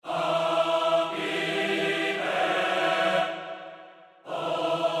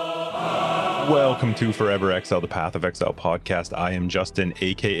Welcome to Forever Exile, the Path of Exile podcast. I am Justin,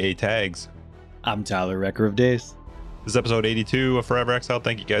 aka Tags. I'm Tyler, Wrecker of Days. This is episode 82 of Forever Exile.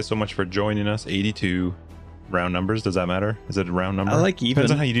 Thank you guys so much for joining us. 82 round numbers. Does that matter? Is it a round number? I like even.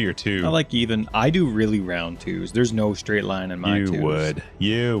 Depends on how you do your two. I like even. I do really round twos. There's no straight line in my twos.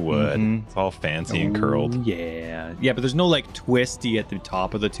 You would. Mhm. It's all fancy and curled. Yeah. Yeah, but there's no like twisty at the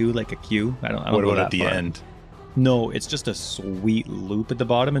top of the two like a Q. I don't What go about that at the far. end? No, it's just a sweet loop at the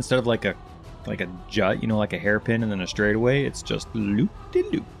bottom instead of like a jut, like a hairpin and then a straightaway. It's just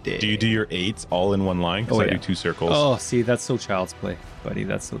loop-de-loop. Do you do your eights all in one line? Because Oh, I yeah. do two circles. Oh, see, that's so child's play, buddy.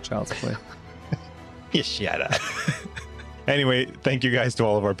 That's so child's play. You shut up. Anyway, thank you guys to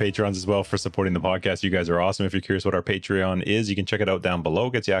all of our patrons as well for supporting the podcast. You guys are awesome. If you're curious what our Patreon is, you can check it out down below.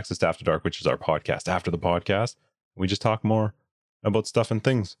 Gets you access to After Dark, which is our podcast after the podcast. We just talk more about stuff and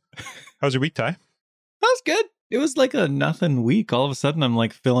things. How's your week, Ty? That was good. It was like a nothing week. All of a sudden, I'm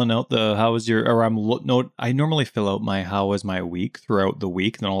like filling out the how was your, or I normally fill out my how was my week throughout the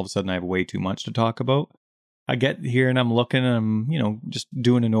week. Then all of a sudden, I have way too much to talk about. I get here and I'm looking and I'm, just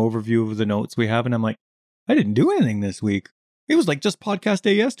doing an overview of the notes we have. And I'm like, I didn't do anything this week. It was like just podcast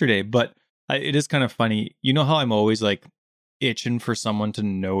day yesterday. But it is kind of funny. You know how I'm always like itching for someone to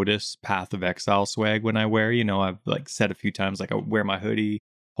notice Path of Exile swag when I wear, I've like said a few times, like I wear my hoodie.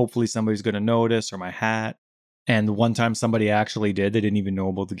 Hopefully somebody's going to notice, or my hat. And the one time somebody actually did, they didn't even know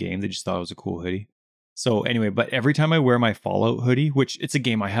about the game. They just thought it was a cool hoodie. So anyway, but every time I wear my Fallout hoodie, which it's a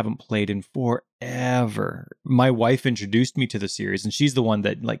game I haven't played in forever. My wife introduced me to the series, and she's the one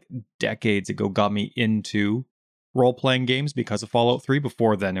that like decades ago got me into role-playing games because of Fallout 3.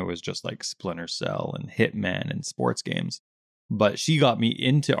 Before then, it was just like Splinter Cell and Hitman and sports games. But she got me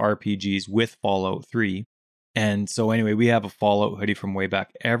into RPGs with Fallout 3. And so anyway, we have a Fallout hoodie from way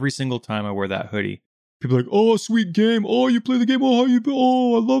back. Every single time I wear that hoodie, people are like, oh, sweet game. Oh, you play the game. Oh,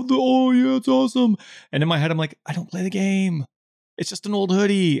 I love oh, yeah, it's awesome. And in my head, I'm like, I don't play the game. It's just an old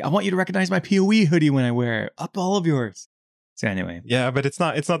hoodie. I want you to recognize my PoE hoodie when I wear it. Up all of yours. So anyway. Yeah, but it's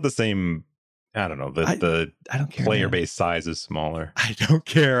not the same. I don't know. The I don't care. player Man. base size is smaller. I don't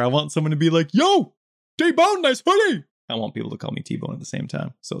care. I want someone to be like, yo, T-Bone, nice hoodie. I want people to call me T-Bone at the same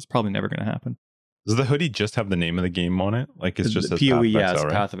time. So it's probably never going to happen. Does the hoodie just have the name of the game on it? Like it's just the says PoE, Path of yeah, Exile, it's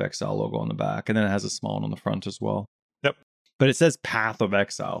right? Path of Exile logo on the back, and then it has a small one on the front as well. Yep. But it says Path of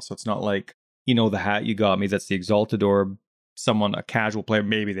Exile, so it's not like, the hat you got me, that's the Exalted Orb. Someone, a casual player,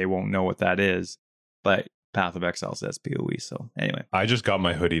 maybe they won't know what that is, but Path of Exile says PoE. So anyway, I just got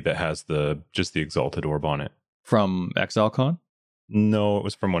my hoodie that has just the Exalted Orb on it. from ExileCon, No, it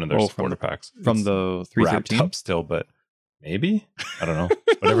was from one of their supporter packs. from It's the wrapped 313. up still, but maybe I don't know.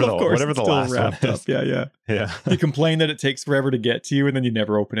 Whatever Of course, whatever it's the still last one wrapped is. up. Yeah. Yeah, You complain that it takes forever to get to you, and then you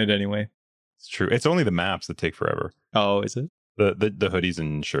never open it anyway. it's true. It's only the maps that take forever. Oh, is it? The hoodies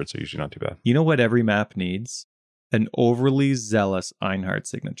and shirts are usually not too bad. You know what every map needs? An overly zealous Einhard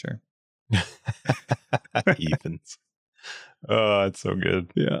signature. Ethan's. Oh, it's so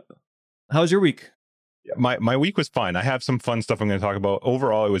good. Yeah. How's your week? Yeah, my week was fine. I have some fun stuff I'm going to talk about.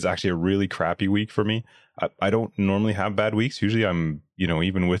 Overall, it was actually a really crappy week for me. I don't normally have bad weeks. Usually I'm,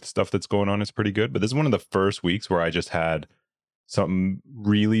 even with stuff that's going on, it's pretty good. But this is one of the first weeks where I just had some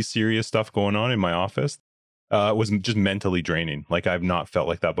really serious stuff going on in my office. It was just mentally draining. Like I've not felt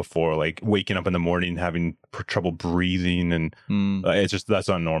like that before. Like waking up in the morning, having trouble breathing, and it's just, that's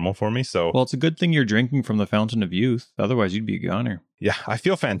not normal for me. So, Well, it's a good thing you're drinking from the Fountain of Youth. Otherwise, you'd be a goner. yeah, I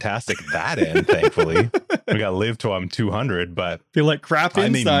feel fantastic that end, thankfully. I got to live till I'm 200, but Feel like crap I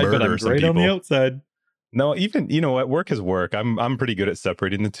may inside, but I'm murder some great on the people. outside. no, even, what work is work. I'm pretty good at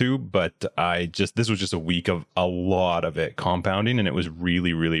separating the two, but this was just a week of a lot of it compounding, and it was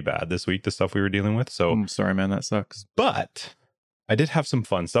really, really bad this week, the stuff we were dealing with. So, I'm sorry, man. That sucks. but I did have some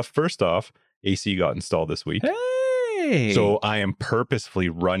fun stuff. First off, AC got installed this week. Hey. So I am purposefully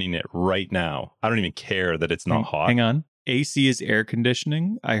running it right now. I don't even care that it's not hot. Hang on. AC is air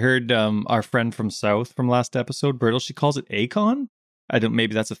conditioning. I heard our friend from South from last episode, Brittle, she calls it Acon.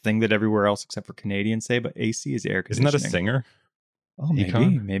 Maybe that's a thing that everywhere else except for Canadians say, but AC is air Isn't conditioning. that a singer? Oh, maybe,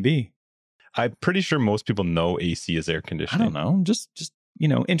 Acon? maybe. I'm pretty sure most people know AC is air I conditioning. don't know. Just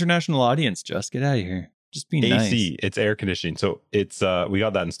international audience. Just get out of here. Just be AC, nice. it's air conditioning. So it's we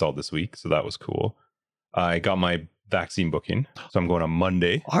got that installed this week, so that was cool. I got my vaccine booking, so I'm going on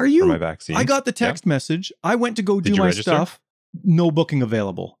Monday Are for you? my vaccine. I got the text message. I went to go Did do you my register? stuff. No booking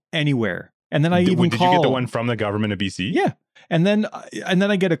available anywhere. And then I even Did called. you get the one from the government of BC? Yeah. And then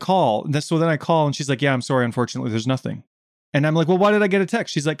I get a call. So then I call and she's like, yeah, I'm sorry. Unfortunately, there's nothing. And I'm like, well, why did I get a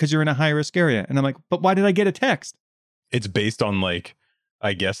text? She's like, because you're in a high risk area. And I'm like, but why did I get a text? It's based on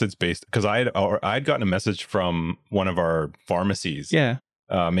I guess it's based because I'd gotten a message from one of our pharmacies. Yeah.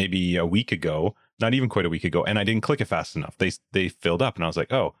 maybe a week ago, not even quite a week ago, and I didn't click it fast enough. They filled up, and I was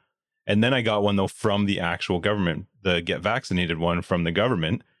like, oh. And then I got one though from the actual government, the get vaccinated one from the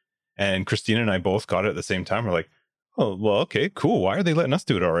government, and Christina and I both got it at the same time. We're like, oh, well, okay, cool. Why are they letting us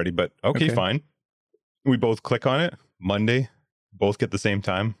do it already? But okay, fine. We both click on it Monday, both get the same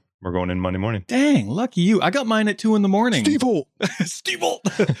time. We're going in Monday morning. Dang, lucky you. I got mine at 2 a.m. Steve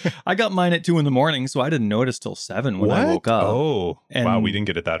I got mine at 2 a.m, so I didn't notice till 7 when I woke up. Oh, And wow, we didn't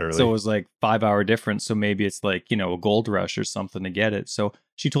get it that early. So it was like 5-hour difference. So maybe it's like, a gold rush or something to get it. So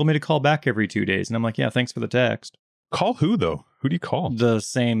she told me to call back every 2 days. And I'm like, yeah, thanks for the text. Call who though? Who do you call? The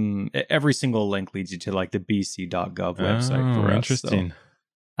same, every single link leads you to like the bc.gov website for us. Interesting. So,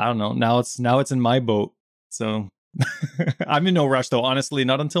 I don't know. Now it's in my boat. So I'm in no rush though. Honestly,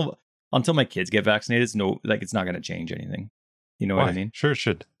 not until my kids get vaccinated. It's not going to change anything. You know what I mean? Sure, it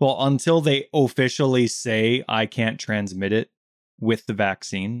should. Well, until they officially say I can't transmit it with the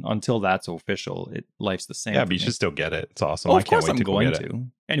vaccine, until that's official, life's the same. Yeah, but you should still get it. It's awesome. Oh, I can't wait to going go get it.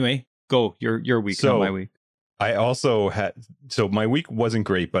 Anyway, go. Your week, So, not my week. I also had, so my week wasn't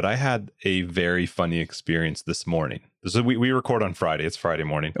great, but I had a very funny experience this morning. So we record on Friday. It's Friday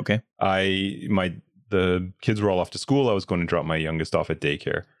morning. Okay. The kids were all off to school. I was going to drop my youngest off at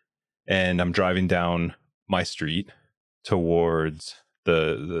daycare, and I'm driving down my street towards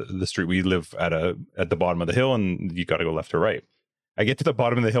the street. We live at the bottom of the hill, and you got to go left or right. I get to the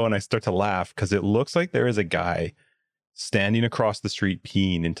bottom of the hill and I start to laugh because it looks like there is a guy standing across the street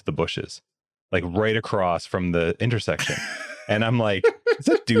peeing into the bushes, like right across from the intersection. And I'm like, is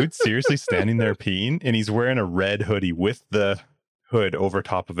that dude seriously standing there peeing? And he's wearing a red hoodie with the hood over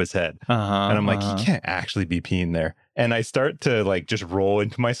top of his head. And I'm like, he can't actually be peeing there. And I start to like just roll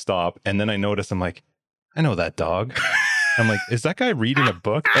into my stop. And then I notice, I'm like, I know that dog. I'm like, is that guy reading a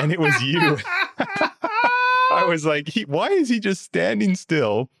book? And it was you. I was like, why is he just standing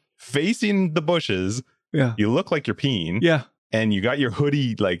still, facing the bushes? Yeah. You look like you're peeing. Yeah. And you got your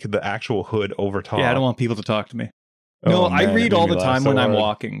hoodie, like the actual hood over top. Yeah, I don't want people to talk to me. Oh, No, man, I read all the time when I'm hard.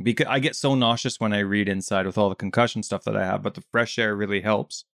 walking because I get so nauseous when I read inside with all the concussion stuff that I have, but the fresh air really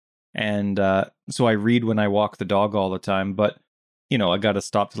helps. And so I read when I walk the dog all the time, but I got to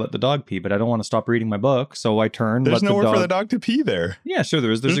stop to let the dog pee, but I don't want to stop reading my book. So I turn. There's nowhere for the dog to pee there. Yeah, sure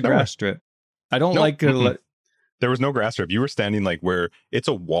there is. There's a nowhere. grass strip. I don't No, like to there was no grass strip. You were standing like where it's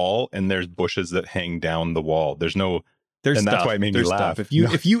a wall and there's bushes that hang down the wall. There's no. There's and stuff. that's why it made me There's laugh. Stuff.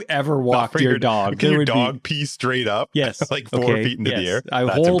 If you ever walked your dog, can there your would dog pee straight up? Yes, like 4 feet into the air. I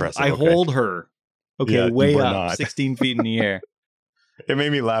That's hold. impressive. I Okay. hold her. Okay, Yeah, way we're up, not. 16 feet in the air. It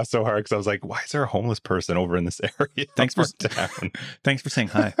made me laugh so hard because I was like, why is there a homeless person over in this area? Thanks for town? Thanks for saying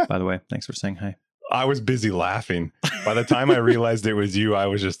hi. By the way, thanks for saying hi. I was busy laughing. By the time I realized it was you, I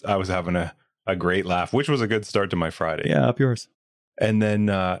was having a great laugh, which was a good start to my Friday. Yeah, up yours. And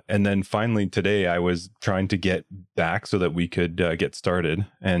then finally today I was trying to get back so that we could get started.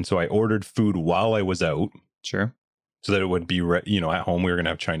 And so I ordered food while I was out Sure. so that it would be, at home. We were going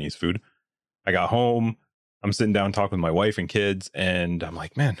to have Chinese food. I got home. I'm sitting down talking with my wife and kids, and I'm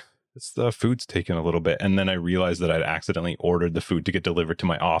like, man, the food's taking a little bit. And then I realized that I'd accidentally ordered the food to get delivered to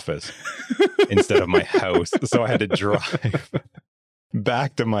my office instead of my house. So I had to drive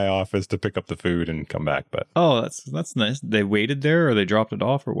back to my office to pick up the food and come back. But Oh, that's nice. They waited there, or they dropped it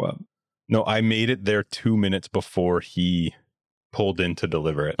off, or what? no, I made it there 2 minutes before he pulled in to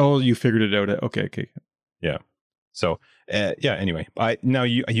deliver it. Oh, you figured it out. Okay. Yeah. So anyway,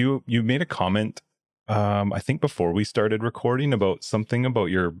 you made a comment. I think before we started recording about something about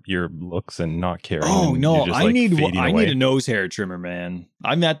your looks and not caring. Oh and no, you're just, I like, need fading a away. nose hair trimmer, man.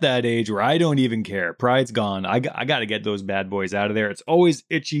 I'm at that age where I don't even care. Pride's gone. I got to get those bad boys out of there. It's always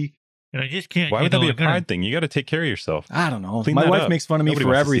itchy, and I just can't. Why would that be a pride thing? You got to take care of yourself. I don't know. Clean My that wife up. makes fun of me Nobody for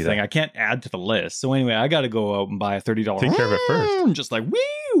wants to see everything. that. I can't add to the list. So anyway, I got to go out and buy a $30. Take care of it first. Just like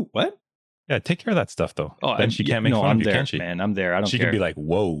woo. What? Yeah, take care of that stuff though. Oh, Then she can't make fun I'm of you, there, can she? man. I'm there. I don't She care. could be like,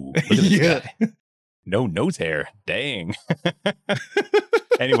 "Whoa, look at this Yeah. guy. No nose hair. Dang."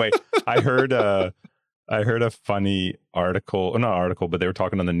 Anyway, I heard a funny article, or not article, but they were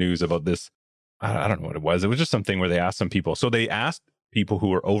talking on the news about this. I don't know what it was. It was just something where they asked some people. So they asked people who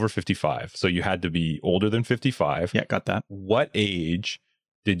were over 55. So you had to be older than 55. Yeah, got that. What age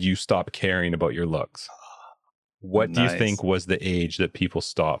did you stop caring about your looks? What do you Nice. think was the age that people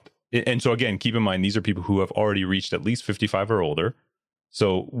stopped? And so again, keep in mind, these are people who have already reached at least 55 or older.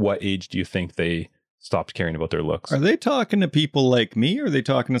 So what age do you think they stopped caring about their looks? Are they talking to people like me, or are they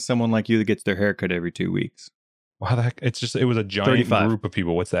talking to someone like you that gets their hair cut every 2 weeks? Wow, it was a giant 35. group of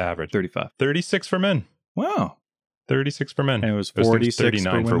people. What's the average? 35. 36 for men. Wow. 36 for men. And it was It was 46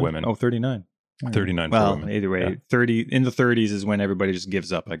 39 for women. Oh, 39. 39 for Well, women. either way, Yeah. 30 in the 30s is when everybody just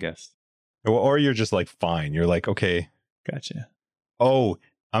gives up, I guess. Or you're just like, fine. You're like, okay. Gotcha. Oh,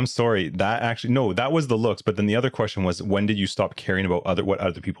 I'm sorry. That actually, no, that was the looks. But then the other question was, when did you stop caring about what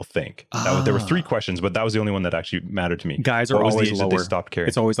other people think? There were 3 questions, but that was the only one that actually mattered to me. Guys are What was the always age lower. that they stopped caring?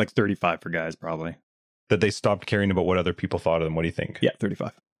 It's always like 35 for guys, probably. That they stopped caring about what other people thought of them. What do you think? Yeah,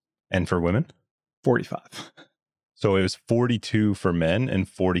 35. And for women? 45. So it was 42 for men and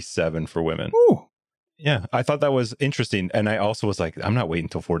 47 for women. Ooh. Yeah, I thought that was interesting. And I also was like, I'm not waiting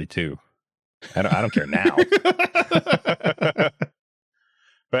until 42. I don't care now.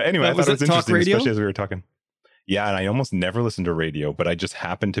 But anyway, I thought it was interesting, especially as we were talking. Yeah, and I almost never listened to radio, but I just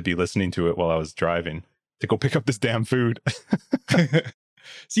happened to be listening to it while I was driving to go pick up this damn food.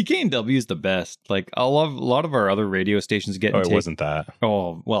 CKNW is the best. Like a lot of our other radio stations get. It wasn't that.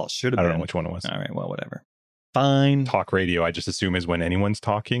 Oh well, it should have I been. don't know which one it was. All right, well, whatever. Fine. Talk radio, I just assume is when anyone's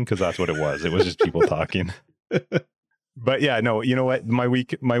talking, because that's what it was. It was just people talking. But yeah, no, you know what? My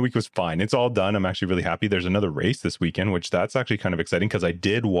week was fine. It's all done. I'm actually really happy. There's another race this weekend, which that's actually kind of exciting because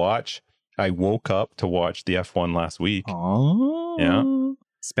I woke up to watch the F1 last week. Oh, yeah.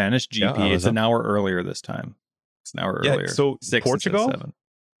 Spanish GP. Yeah, it's an hour earlier this time. It's an hour earlier. So 6 Portugal,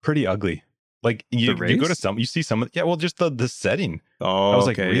 pretty ugly. Like you go to you see some. Yeah, well, just the setting. Oh, I was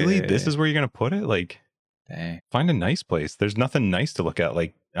like, really? This is where you're gonna put it? Like, dang. Find a nice place. There's nothing nice to look at.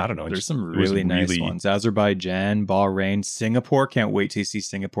 Like, I don't know. There's some really nice ones. Azerbaijan, Bahrain, Singapore. Can't wait to see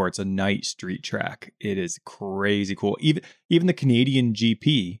Singapore. It's a night street track. It is crazy cool. Even the Canadian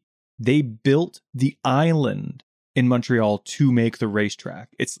GP, they built the island in Montreal to make the racetrack.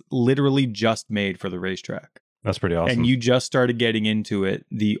 It's literally just made for the racetrack. That's pretty awesome. And you just started getting into it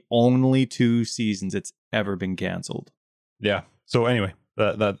the only 2 seasons it's ever been canceled. Yeah. So anyway,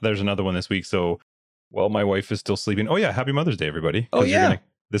 that there's another one this week. So, well, my wife is still sleeping. Oh yeah, happy Mother's Day, everybody. Oh yeah.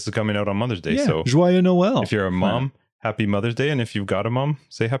 This is coming out on Mother's Day. Yeah. So Joyeux Noël. If you're a mom, happy Mother's Day. And if you've got a mom,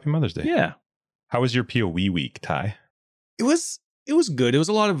 say happy Mother's Day. Yeah. How was your POE week, Ty? It was good. It was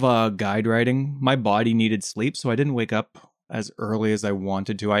a lot of guide writing. My body needed sleep, so I didn't wake up as early as I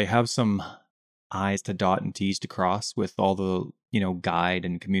wanted to. I have some I's to dot and T's to cross with all the, guide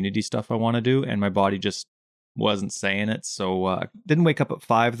and community stuff I want to do, and my body just wasn't saying it. So didn't wake up at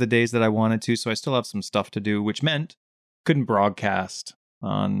 5 the days that I wanted to, so I still have some stuff to do, which meant couldn't broadcast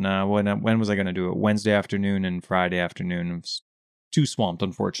on when was I going to do it? Wednesday afternoon and Friday afternoon. I was too swamped,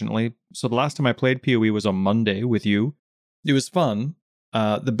 unfortunately. So the last time I played PoE was on Monday with you. It was fun.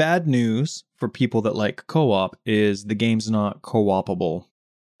 The bad news for people that like co-op is the game's not co-opable.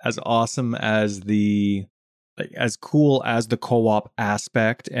 As awesome as as cool as the co-op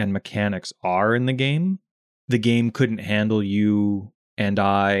aspect and mechanics are in the game couldn't handle you and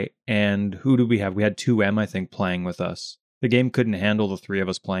I, and who did we have? We had 2M, I think, playing with us. The game couldn't handle the 3 of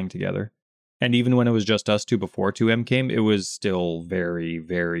us playing together. And even when it was just us 2 before 2M came, it was still very,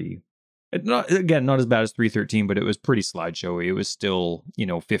 very... not as bad as 3.13, but it was pretty slideshowy. It was still,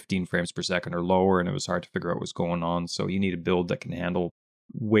 15 frames per second or lower, and it was hard to figure out what was going on. So you need a build that can handle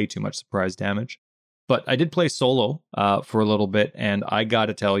way too much surprise damage. But I did play solo for a little bit, and I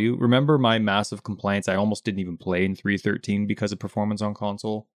gotta tell you, remember my massive complaints? I almost didn't even play in 3.13 because of performance on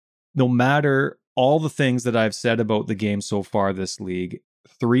console. No matter all the things that I've said about the game so far this league,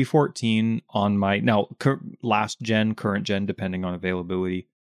 3.14 on my last gen, current gen, depending on availability,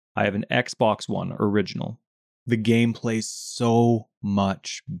 I have an Xbox One original. The game plays so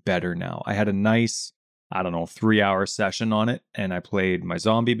much better now. I had a nice, 3-hour session on it, and I played my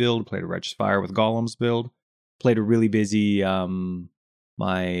zombie build, played a Righteous Fire with Golems build, played a really busy,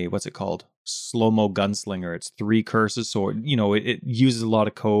 what's it called? Slow-mo Gunslinger. It's 3 curses, so it uses a lot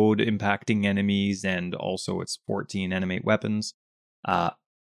of code impacting enemies, and also it's 14 animate weapons.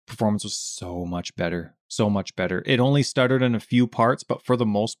 Performance was so much better. It only stuttered in a few parts, but for the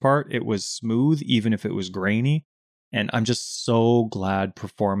most part, it was smooth, even if it was grainy. And I'm just so glad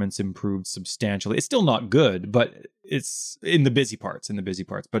performance improved substantially. It's still not good, but it's in the busy parts.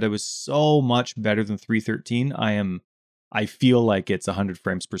 But it was so much better than 3.13. I feel like it's 100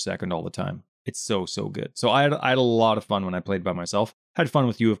 frames per second all the time. It's so good. So I had a lot of fun when I played by myself. Had fun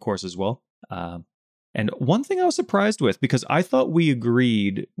with you, of course, as well. And one thing I was surprised with, because I thought we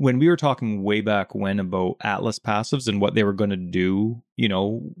agreed when we were talking way back when about Atlas passives and what they were going to do,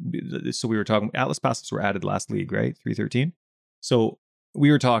 so we were talking, Atlas passives were added last league, right? 3.13. So we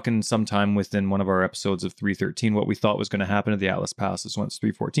were talking sometime within one of our episodes of 3.13, what we thought was going to happen to the Atlas passives once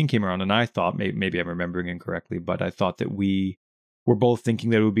 3.14 came around. And I thought, maybe I'm remembering incorrectly, but I thought that we were both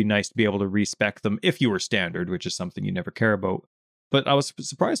thinking that it would be nice to be able to respec them if you were standard, which is something you never care about. But I was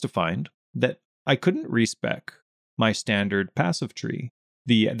surprised to find that I couldn't respec my standard passive tree.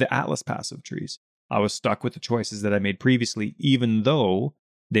 the Atlas passive trees. I was stuck with the choices that I made previously, even though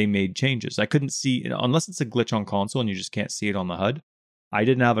they made changes. I couldn't see, unless it's a glitch on console and you just can't see it on the HUD, I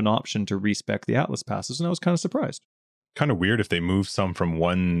didn't have an option to respec the Atlas passes, and I was kind of surprised. Kind of weird if they move some from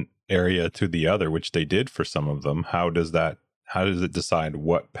one area to the other, which they did for some of them. How does it decide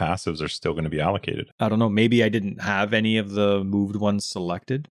what passives are still going to be allocated? I don't know. Maybe I didn't have any of the moved ones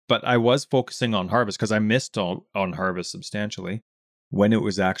selected, but I was focusing on Harvest because I missed on Harvest substantially when it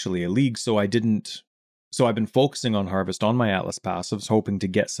was actually a league. So I've been focusing on Harvest on my Atlas passives, hoping to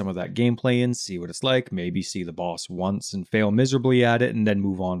get some of that gameplay in, see what it's like, maybe see the boss once and fail miserably at it, and then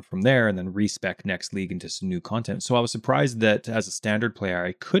move on from there and then respec next league into some new content. So I was surprised that as a standard player,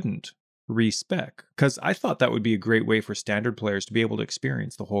 I couldn't respec, because I thought that would be a great way for standard players to be able to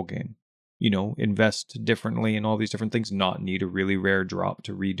experience the whole game. Invest differently in all these different things, not need a really rare drop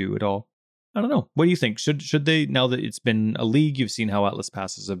to redo it all. I don't know. What do you think? Should they, now that it's been a league, you've seen how Atlas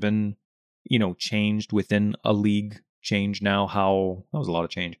passes have been changed within a league change now, how that was a lot of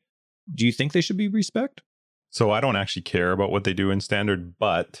change. Do you think they should be respect? So I don't actually care about what they do in standard,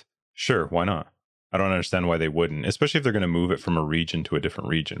 but sure, why not? I don't understand why they wouldn't, especially if they're going to move it from a region to a different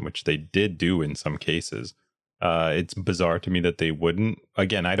region, which they did do in some cases. It's bizarre to me that they wouldn't.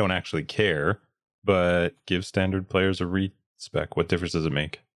 Again, I don't actually care, but give standard players a respec. What difference does it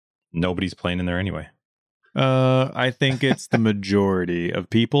make? Nobody's playing in there anyway. I think it's the majority of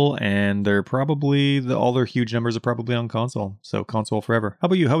people, and they're probably all their huge numbers are probably on console. So console forever. How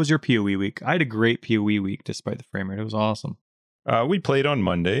about you? How was your PoE week? I had a great PoE week despite the frame rate. It was awesome. We played on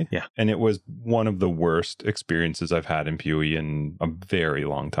Monday, yeah, and it was one of the worst experiences I've had in PoE in a very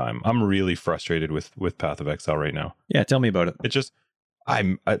long time. I'm really frustrated with Path of Exile right now. Yeah, tell me about it. It just,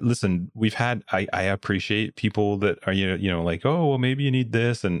 listen, I appreciate people that are, like, oh, well, maybe you need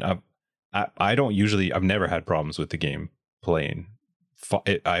this. And I've never had problems with the game playing.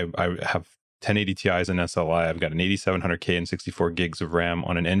 I have 1080 Ti's and SLI. I've got an 8700K and 64 gigs of RAM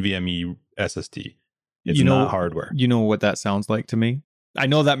on an NVMe SSD. It's not hardware. You know what that sounds like to me? I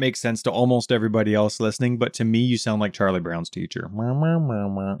know that makes sense to almost everybody else listening, but to me, you sound like Charlie Brown's teacher.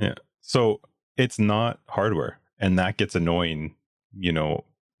 Yeah. So it's not hardware. And that gets annoying,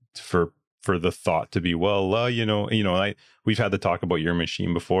 for the thought to be, well, we've had the talk about your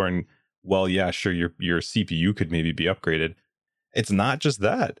machine before, and well, yeah, sure, your CPU could maybe be upgraded. It's not just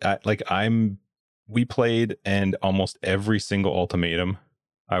that. We played, and almost every single ultimatum,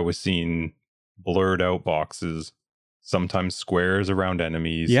 I was seeing blurred out boxes, sometimes squares around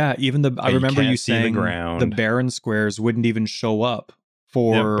enemies. Yeah, even I remember you saying the Baron squares wouldn't even show up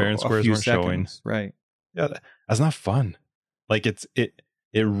for Baron squares a few weren't seconds. Showing. Right. Yeah, that's not fun. Like it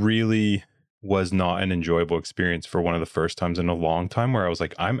really was not an enjoyable experience for one of the first times in a long time where I was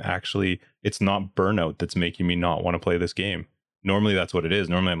like, it's not burnout that's making me not want to play this game. Normally that's what it is.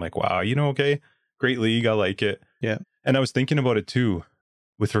 Normally I'm like, wow, okay, great league. I like it. Yeah. And I was thinking about it too,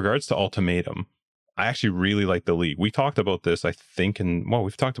 with regards to Ultimatum. I actually really like the league. We talked about this, I think,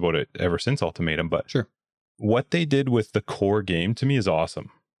 we've talked about it ever since Ultimatum, but sure. What they did with the core game to me is awesome.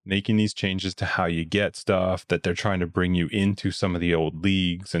 Making these changes to how you get stuff, that they're trying to bring you into some of the old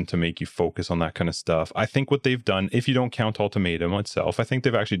leagues and to make you focus on that kind of stuff. I think what they've done, if you don't count Ultimatum itself, I think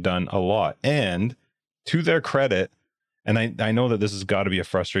they've actually done a lot. And to their credit, and I know that this has got to be a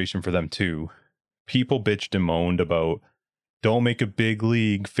frustration for them too, people bitched and moaned about, don't make a big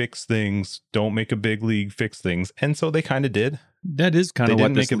league, fix things. Don't make a big league, fix things. And so they kind of did. That is kind of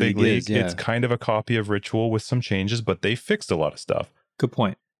what this league is. Yeah. It's kind of a copy of Ritual with some changes, but they fixed a lot of stuff. Good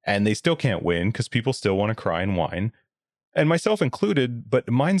point. And they still can't win because people still want to cry and whine, and myself included. But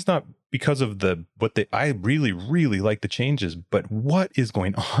mine's not because of I really, really like the changes. But what is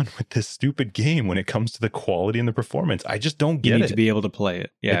going on with this stupid game when it comes to the quality and the performance? I just don't get it. You need to be able to play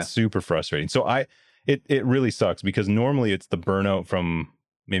it. Yeah. It's super frustrating. So it really sucks, because normally it's the burnout from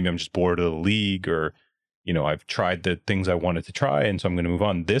maybe I'm just bored of the league, or, I've tried the things I wanted to try, and so I'm going to move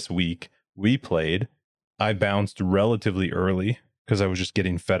on. This week we played, I bounced relatively early because I was just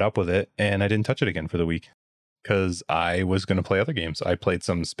getting fed up with it, and I didn't touch it again for the week because I was going to play other games. I played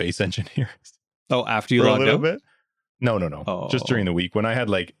some Space Engineers. Oh, after you logged out? Bit? No. Oh. Just during the week when I had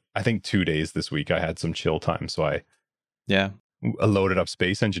I think 2 days this week, I had some chill time. So I loaded up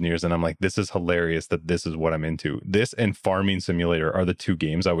Space Engineers, and I'm like, this is hilarious that this is what I'm into. This and Farming Simulator are the two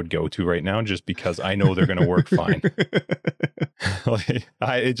games I would go to right now, just because I know they're going to work fine.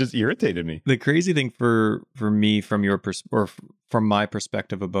 It just irritated me. The crazy thing for me from from my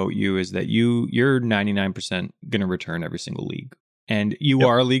perspective about you is that you're 99% going to return every single league, and you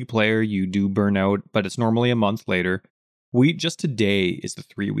are a league player. You do burn out, but it's normally a month later. Just today is the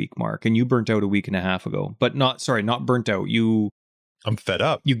 3 week mark, and you burnt out a week and a half ago, but not burnt out. You I'm fed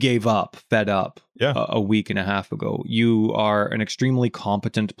up. You gave up, fed up Yeah. a week and a half ago. You are an extremely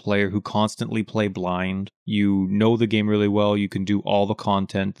competent player who constantly play blind. You know the game really well. You can do all the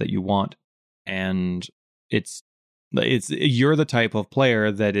content that you want. And it's you're the type of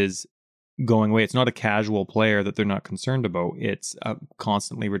player that is going away. It's not a casual player that they're not concerned about. It's a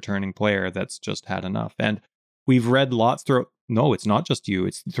constantly returning player that's just had enough. And we've read lots throughout. No, it's not just you.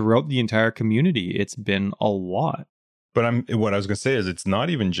 It's throughout the entire community. It's been a lot. But what I was going to say is it's not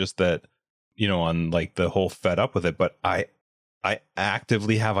even just that, on like the whole fed up with it, but I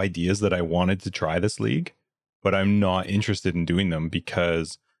actively have ideas that I wanted to try this league, but I'm not interested in doing them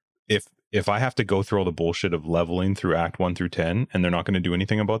because if I have to go through all the bullshit of leveling through Act 1 through 10 and they're not going to do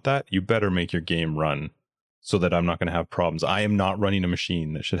anything about that, you better make your game run so that I'm not going to have problems. I am not running a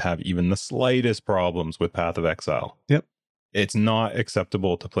machine that should have even the slightest problems with Path of Exile. Yep. It's not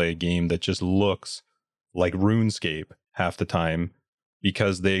acceptable to play a game that just looks like RuneScape half the time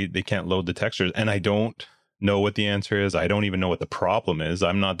because they can't load the textures. And I don't know what the answer is. I don't even know what the problem is.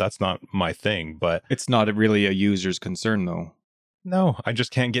 That's not my thing, but it's not really a user's concern though. No, I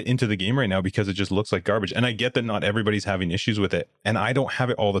just can't get into the game right now because it just looks like garbage. And I get that not everybody's having issues with it. And I don't have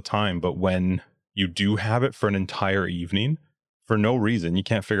it all the time, but when you do have it for an entire evening, for no reason, you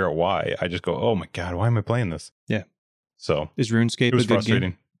can't figure out why. I just go, oh my God, why am I playing this? Yeah. So is RuneScape it was a good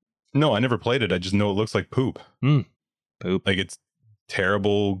frustrating. Game? No, I never played it. I just know it looks like poop. Poop. Like it's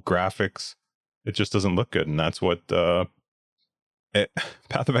terrible graphics. It just doesn't look good. And that's what Path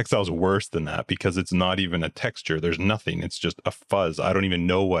of Exile is worse than that because it's not even a texture. There's nothing. It's just a fuzz. I don't even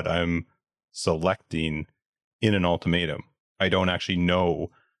know what I'm selecting in an ultimatum. I don't actually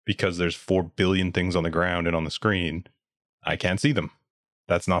know because there's 4 billion things on the ground and on the screen. I can't see them.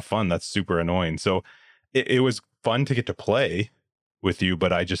 That's not fun. That's super annoying. So it was fun to get to play with you,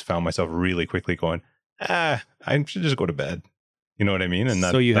 but I just found myself really quickly going, I should just go to bed. You know what I mean? And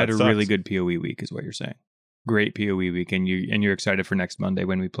so you had a sucks. really good PoE week is what you're saying. Great PoE week, and you're excited for next Monday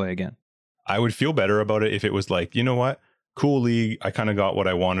when we play again. I would feel better about it if it was like, you know what? Cool league. I kind of got what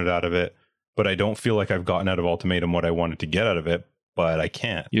I wanted out of it, but I don't feel like I've gotten out of Ultimatum what I wanted to get out of it, but I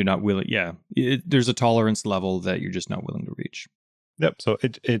can't. You're not willing. Yeah. There's a tolerance level that you're just not willing to reach. Yep. So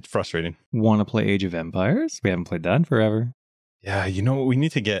it's frustrating. Want to play Age of Empires? We haven't played that in forever. Yeah. You know what we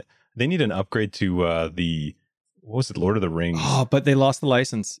need to get? They need an upgrade to what was it, Lord of the Rings? Oh, but they lost the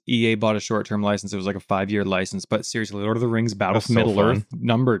license. EA bought a short-term license. It was like a 5-year license. But seriously, Lord of the Rings Battle for Middle-earth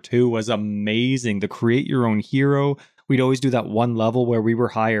 #2 was amazing. The create your own hero. We'd always do that one level where we were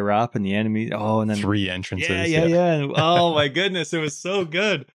higher up and the enemy. Oh, and then 3 entrances. Yeah. Oh my goodness, it was so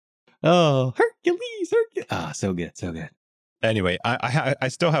good. Oh, Hercules. Ah, so good. Anyway, I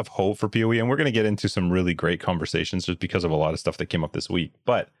still have hope for PoE, and we're going to get into some really great conversations just because of a lot of stuff that came up this week.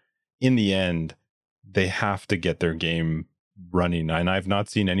 But in the end, they have to get their game running, and I've not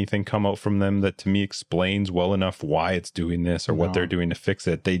seen anything come out from them that to me explains well enough why it's doing this or what they're doing to fix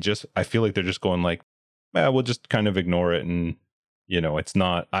it. I feel like they're just going like, we'll just kind of ignore it. And, it's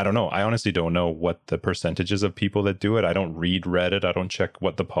not, I don't know. I honestly don't know what the percentages of people that do it. I don't read Reddit. I don't check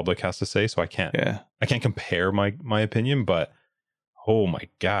what the public has to say. So I can't compare my opinion, but oh my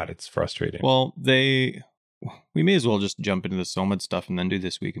God, it's frustrating. Well, we may as well just jump into the Somad stuff and then do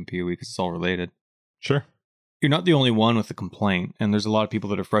this week in PoE because it's all related. Sure. You're not the only one with a complaint, and there's a lot of people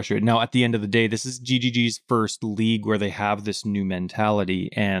that are frustrated. Now, at the end of the day, this is GGG's first league where they have this new mentality,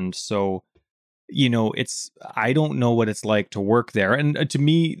 and so, I don't know what it's like to work there. And to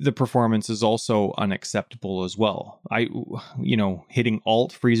me, the performance is also unacceptable as well. Hitting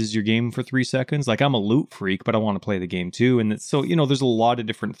Alt freezes your game for 3 seconds. Like, I'm a loot freak, but I want to play the game too. And so, there's a lot of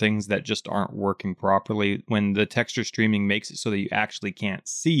different things that just aren't working properly when the texture streaming makes it so that you actually can't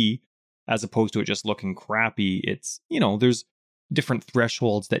see, as opposed to it just looking crappy. It's, there's different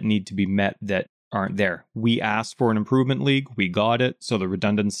thresholds that need to be met that aren't there. We asked for an improvement league. We got it. So the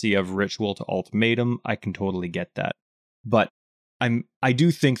redundancy of Ritual to Ultimatum, I can totally get that. But I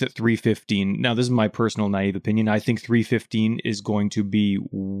do think that 3.15, now this is my personal naive opinion, I think 3.15 is going to be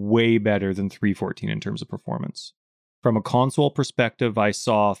way better than 3.14 in terms of performance. From a console perspective, I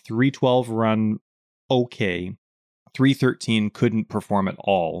saw 3.12 run okay. 3.13 couldn't perform at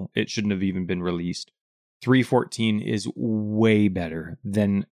all. It shouldn't have even been released. 3.14 is way better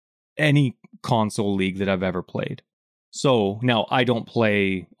than any console league that I've ever played. So now I don't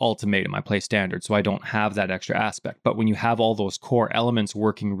play Ultimatum, I play Standard, so I don't have that extra aspect. But when you have all those core elements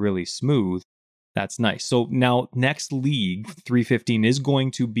working really smooth, that's nice. So now next league, 3.15, is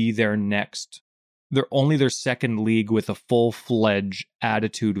going to be their second league with a full-fledged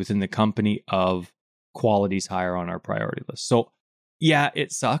attitude within the company of qualities higher on our priority list. So, Yeah,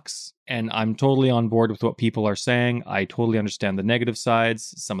 it sucks. And I'm totally on board with what people are saying. I totally understand the negative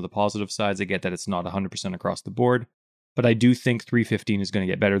sides, some of the positive sides. I get that it's not 100% across the board. But I do think 315 is going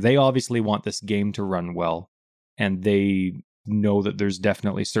to get better. They obviously want this game to run well. And they know that there's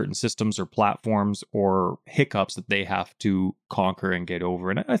definitely certain systems or platforms or hiccups that they have to conquer and get over.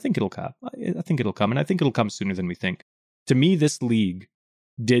 And I think it'll come. I think it'll come. And I think it'll come sooner than we think. To me, this league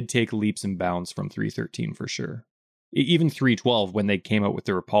did take leaps and bounds from 313 for sure. Even 312 when they came out with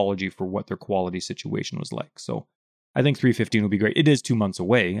their apology for what their quality situation was like. So I think 315 will be great. It is 2 months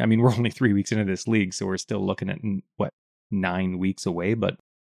away. I mean, we're only 3 weeks into this league, so we're still looking at 9 weeks away, but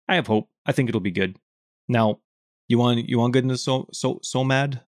I have hope. I think it'll be good. Now, you want good into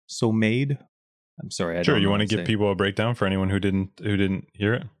so made? I'm sorry, I Sure, don't you know want to what to give say. people a breakdown for anyone who didn't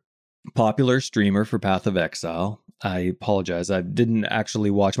hear it? Popular streamer for Path of Exile. I apologize. I didn't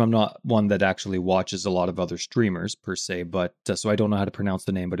actually watch him. I'm not one that actually watches a lot of other streamers per se, but so I don't know how to pronounce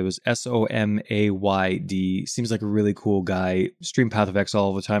the name, but it was Somayd. Seems like a really cool guy. Stream Path of Exile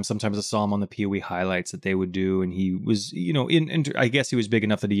all the time. Sometimes I saw him on the PoE highlights that they would do, and he was, I guess he was big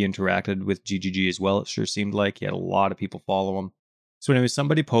enough that he interacted with GGG as well. It sure seemed like he had a lot of people follow him. So anyway,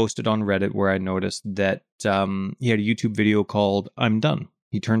 somebody posted on Reddit where I noticed that he had a YouTube video called "I'm Done."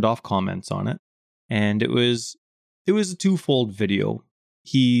 He turned off comments on it, and it was a twofold video.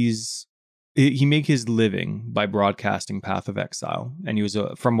 He made his living by broadcasting Path of Exile, and he was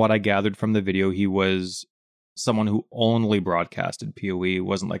from what I gathered from the video, he was someone who only broadcasted PoE. It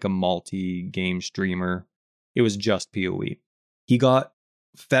wasn't like a multi-game streamer. It was just PoE. He got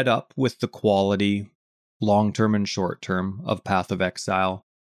fed up with the quality, long-term and short-term, of Path of Exile,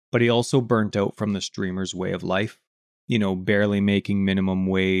 but he also burnt out from the streamer's way of life. Barely making minimum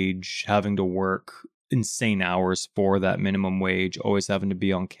wage, having to work insane hours for that minimum wage, always having to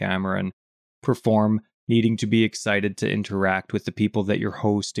be on camera and perform, needing to be excited to interact with the people that you're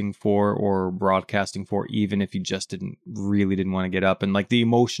hosting for or broadcasting for, even if you just didn't want to get up. And like the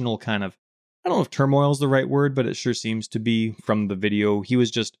emotional kind of, I don't know if turmoil is the right word, but it sure seems to be from the video. He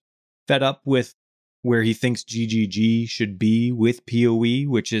was just fed up with where he thinks GGG should be with PoE,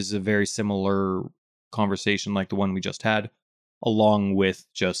 which is a very similar conversation like the one we just had, along with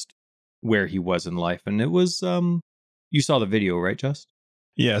just where he was in life. And it was you saw the video, right, Just?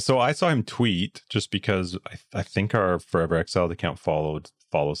 Yeah, so I saw him tweet just because I think our Forever Exiled account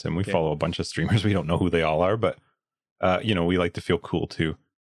follows him. We follow a bunch of streamers. We don't know who they all are, but we like to feel cool too.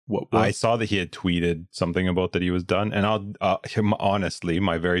 What? I saw that he had tweeted something about that he was done, and honestly,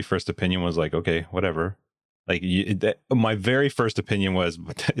 my very first opinion was like, okay, whatever. Like my very first opinion was,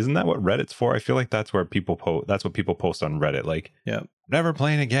 isn't that what Reddit's for? I feel like that's where that's what people post on Reddit. Like, yeah, never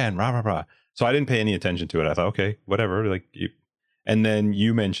playing again, rah rah rah. So I didn't pay any attention to it. I thought, okay, whatever. Like, and then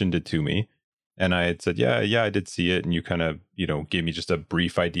you mentioned it to me, and I had said, yeah, I did see it, and you kind of, gave me just a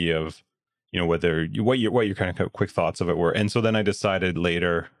brief idea of, what your kind of quick thoughts of it were. And so then I decided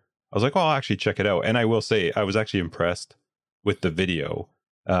later, I was like, oh, I'll actually check it out. And I will say, I was actually impressed with the video.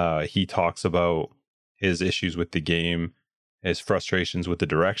 He talks about his issues with the game, his frustrations with the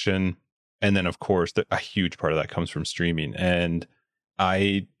direction, and then of course a huge part of that comes from streaming. And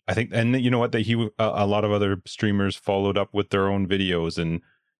I think, and you know what, that a lot of other streamers followed up with their own videos, and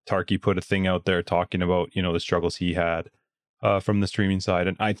Tarky put a thing out there talking about the struggles he had from the streaming side.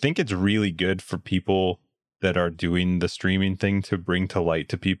 And I think it's really good for people that are doing the streaming thing to bring to light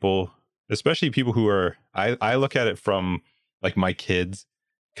to people, especially people who are, I look at it from like my kids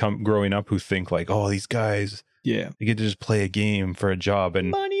growing up who think like, oh, these guys, they get to just play a game for a job and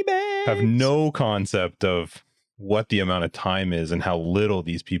money bags, have no concept of what the amount of time is and how little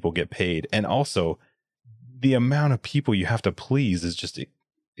these people get paid. And also the amount of people you have to please is just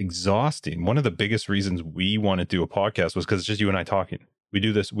exhausting. One of the biggest reasons we want to do a podcast was because it's just you and I talking.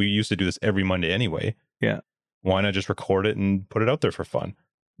 We used to do this every Monday anyway. Yeah. Why not just record it and put it out there for fun?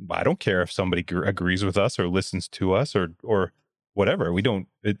 I don't care if somebody agrees with us or listens to us or whatever.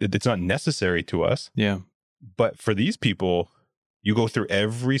 It's not necessary to us. Yeah. But for these people, you go through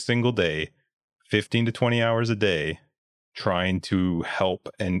every single day, 15 to 20 hours a day, trying to help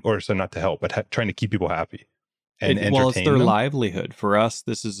not to help, but trying to keep people happy and entertain well, it's their them. livelihood. For us,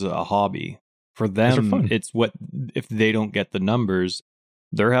 this is a hobby. For them, it's what, if they don't get the numbers,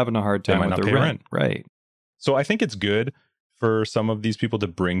 they're having a hard time with their rent. Right. So I think it's good for some of these people to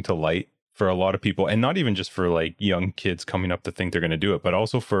bring to light for a lot of people, and not even just for like young kids coming up to think they're going to do it, but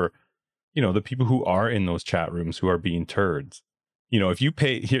also for, the people who are in those chat rooms who are being turds. If you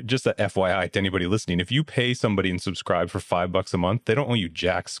pay, here, just a FYI to anybody listening, if you pay somebody and subscribe for $5 a month, they don't owe you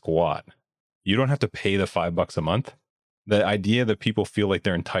jack squat. You don't have to pay the $5 a month. The idea that people feel like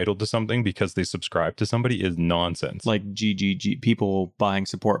they're entitled to something because they subscribe to somebody is nonsense. Like GGG, people buying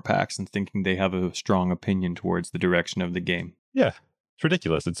support packs and thinking they have a strong opinion towards the direction of the game. Yeah, it's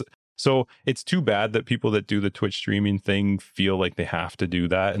ridiculous. It's too bad that people that do the Twitch streaming thing feel like they have to do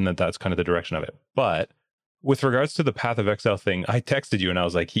that and that that's kind of the direction of it. But with regards to the Path of Exile thing, I texted you and I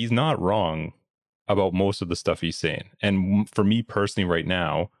was like, he's not wrong about most of the stuff he's saying. And for me personally right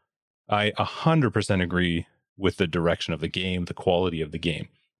now, I 100% agree with the direction of the game, the quality of the game.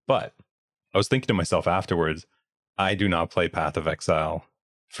 But I was thinking to myself afterwards, I do not play Path of Exile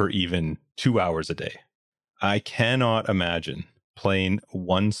for even 2 hours a day. I cannot imagine playing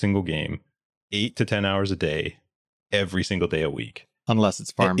one single game 8 to 10 hours a day every single day a week. Unless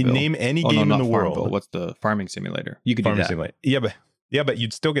it's Farmville. Name any game in the world. Farmville. What's the farming simulator? You could do that. Simulator. Yeah, but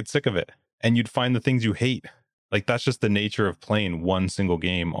you'd still get sick of it and you'd find the things you hate. Like that's just the nature of playing one single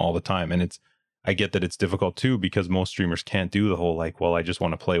game all the time. And I get that it's difficult too because most streamers can't do the whole like, well, I just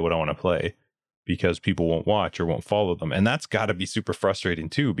want to play what I want to play because people won't watch or won't follow them. And that's got to be super frustrating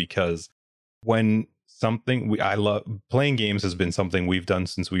too, because when I love playing games has been something we've done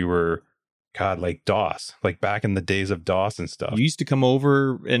since we were, God, like DOS, like back in the days of DOS and stuff. You used to come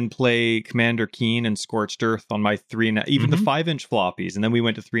over and play Commander Keen and Scorched Earth on my 3.5, even the 5-inch floppies. And then we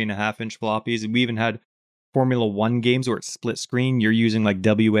went to 3.5-inch floppies. And we even had Formula One games where it's split screen. You're using like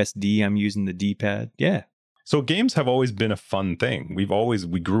WSD. I'm using the D-pad. Yeah. So games have always been a fun thing. We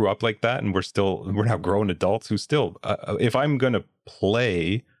grew up like that, and we're now grown adults who still, if I'm going to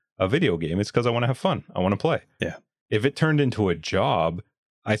play a video game, it's because I want to have fun. I want to play. Yeah. If it turned into a job,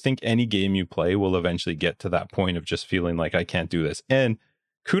 I think any game you play will eventually get to that point of just feeling like I can't do this. And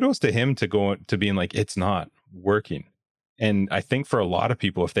kudos to him to being like, it's not working. And I think for a lot of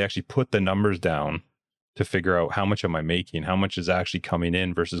people, if they actually put the numbers down to figure out how much am I making, how much is actually coming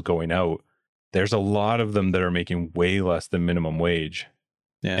in versus going out, there's a lot of them that are making way less than minimum wage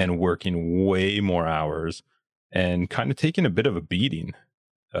and working way more hours and kind of taking a bit of a beating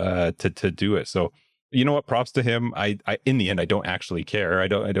to do it. So, you know what? Props to him. I in the end, I don't actually care.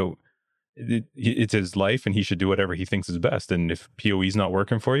 It's his life and he should do whatever he thinks is best. And if PoE is not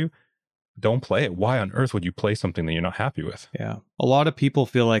working for you, don't play it. Why on earth would you play something that you're not happy with? Yeah. A lot of people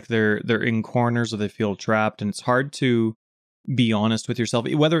feel like they're in corners or they feel trapped, and it's hard to be honest with yourself,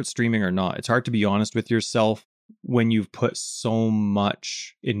 whether it's streaming or not. It's hard to be honest with yourself when you've put so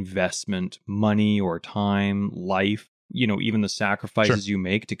much investment, money or time, life, even the sacrifices you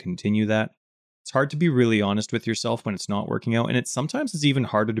make to continue that. It's hard to be really honest with yourself when it's not working out. And sometimes it's even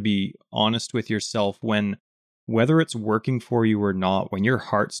harder to be honest with yourself when, whether it's working for you or not, when your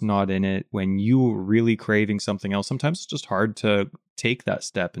heart's not in it, when you're really craving something else, sometimes it's just hard to take that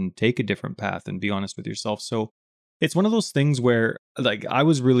step and take a different path and be honest with yourself. So it's one of those things where, like, I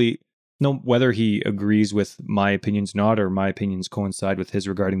was really, whether he agrees with my opinions or not, or my opinions coincide with his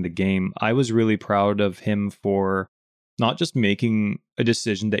regarding the game, I was really proud of him for not just making a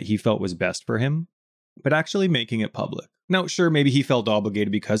decision that he felt was best for him, but actually making it public. Now, sure, maybe he felt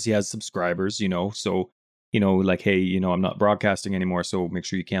obligated because he has subscribers, so, like, hey, I'm not broadcasting anymore, so make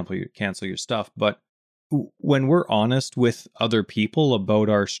sure you cancel your stuff. But when we're honest with other people about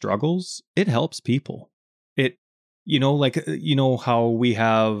our struggles, it helps people. How we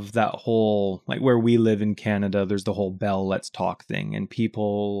have that whole, like, where we live in Canada, there's the whole Bell Let's Talk thing, and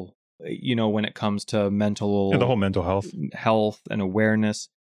people, when it comes to the whole mental health and awareness,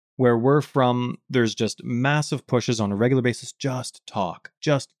 where we're from, there's just massive pushes on a regular basis. Just talk,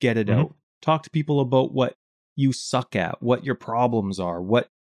 just get it out. Talk to people about what you suck at, what your problems are,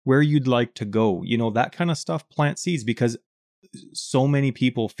 where you'd like to go. That kind of stuff plant seeds, because so many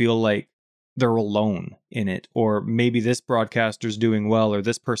people feel like they're alone in it, or maybe this broadcaster's doing well, or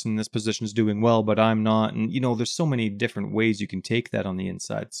this person in this position is doing well, but I'm not. And there's so many different ways you can take that on the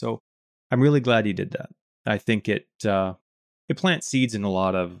inside. So I'm really glad he did that. I think it plants seeds in a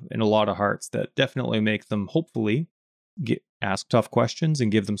lot of hearts that definitely make them hopefully ask tough questions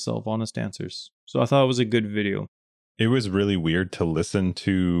and give themselves honest answers. So I thought it was a good video. It was really weird to listen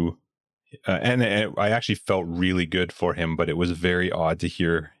to. And I actually felt really good for him, but it was very odd to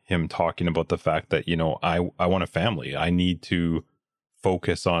hear him talking about the fact that, I want a family. I need to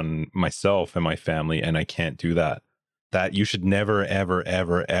focus on myself and my family, and I can't do that. That you should never, ever,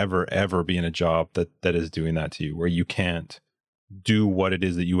 ever, ever, ever be in a job that is doing that to you, where you can't do what it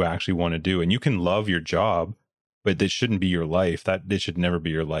is that you actually want to do. And you can love your job, but this shouldn't be your life. It should never be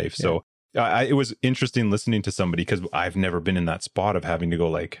your life. Yeah. So it was interesting listening to somebody, because I've never been in that spot of having to go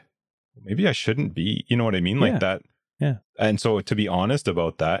like, maybe I shouldn't be, you know what I mean? Like that. Yeah. And so to be honest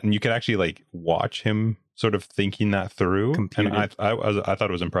about that, and you could actually like watch him sort of thinking that through. Computed. And I thought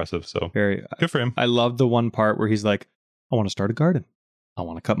it was impressive. So very good for him. I love the one part where he's like, I want to start a garden. I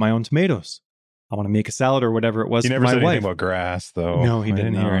want to cut my own tomatoes. I want to make a salad or whatever it was He for never my said wife. anything about grass, though. No, he I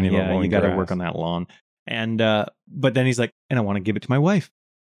didn't hear anything about Yeah, mowing you got to grass. work on that lawn. And but then he's like, and I want to give it to my wife,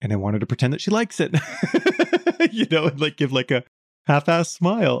 and I want her to pretend that she likes it. And like give like a half-ass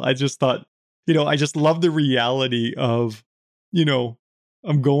smile. I just thought, I just love the reality of,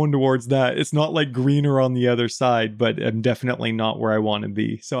 I'm going towards that. It's not like greener on the other side, but I'm definitely not where I want to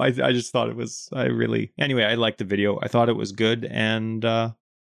be. So I just thought anyway, I liked the video. I thought it was good, and I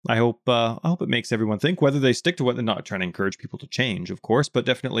hope it makes everyone think, whether they stick to what they're not trying to encourage people to change, of course, but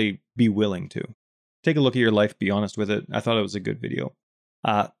definitely be willing to take a look at your life, be honest with it. I thought it was a good video.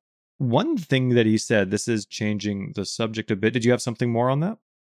 One thing that he said, this is changing the subject a bit. Did you have something more on that?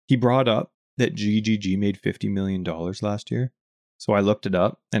 He brought up that GGG made $50 million last year. So I looked it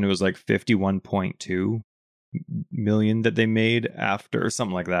up, and it was like 51.2 million that they made after,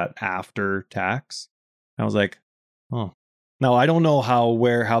 something like that, after tax. I was like, oh. Now, I don't know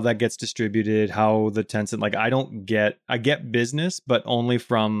how that gets distributed, how the Tencent, like, I get business, but only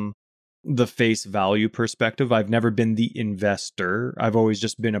from the face value perspective. I've never been the investor. I've always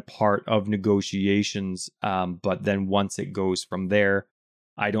just been a part of negotiations. But then once it goes from there,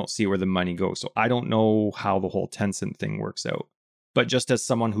 I don't see where the money goes. So I don't know how the whole Tencent thing works out. But just as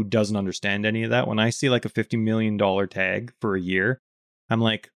someone who doesn't understand any of that, when I see like a $50 million tag for a year, I'm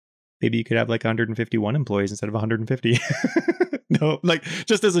like, maybe you could have like 151 employees instead of 150. No, like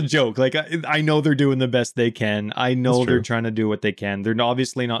just as a joke. Like I know they're doing the best they can. I know they're trying to do what they can. They're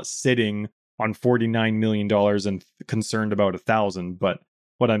obviously not sitting on $49 million and concerned about 1,000. But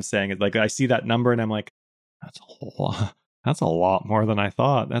what I'm saying is, like, I see that number and I'm like, that's a lot. That's a lot more than I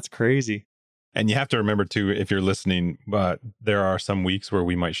thought. That's crazy. And you have to remember too, if you're listening, there are some weeks where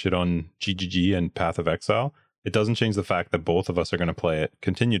we might shit on GGG and Path of Exile. It doesn't change the fact that both of us are going to play it,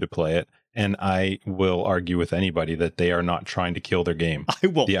 continue to play it, and I will argue with anybody that they are not trying to kill their game. I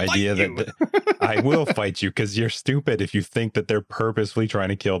will the idea fight you. That I will fight you, because you're stupid if you think that they're purposefully trying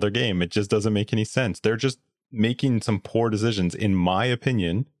to kill their game. It just doesn't make any sense. They're just making some poor decisions. In my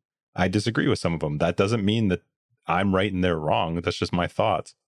opinion, I disagree with some of them. That doesn't mean that I'm right and they're wrong. That's just my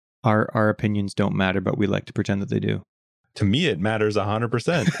thoughts. Our opinions don't matter, but we like to pretend that they do. To me, it matters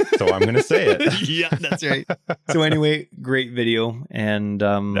 100%. So I'm going to say it. Yeah, that's right. So anyway, great video. And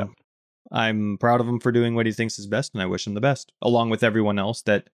I'm proud of him for doing what he thinks is best. And I wish him the best, along with everyone else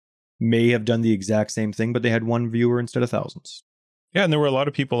that may have done the exact same thing, but they had one viewer instead of thousands. Yeah, and there were a lot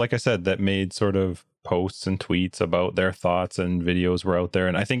of people, like I said, that made sort of posts and tweets about their thoughts, and videos were out there.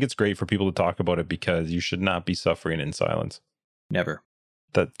 And I think it's great for people to talk about it, because you should not be suffering in silence. Never.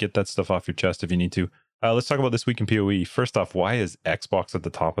 Get that stuff off your chest if you need to. Let's talk about this week in PoE. First off, why is Xbox at the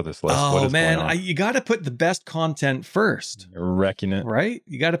top of this list? Oh, man, you got to put the best content first. You're wrecking it. Right?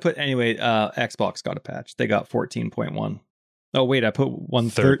 You got to put, anyway, Xbox got a patch. They got 14.1. Oh, wait, I put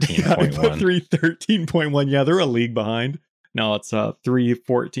 113.1. 313.1. Yeah, they're a league behind. No, it's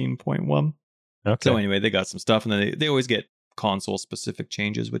 314.1. Okay. So anyway, they got some stuff, and then they always get console-specific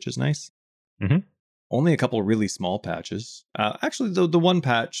changes, which is nice. Mm-hmm. Only a couple really small patches. Actually, the one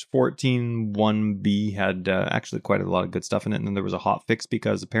patch, 14.1b, had actually quite a lot of good stuff in it. And then there was a hot fix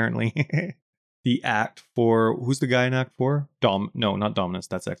because apparently the Act 4... Who's the guy in Act 4? No, not Dominus.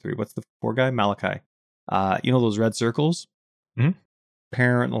 That's Act 3. What's the 4 guy? Malachi. You know those red circles? Mm-hmm.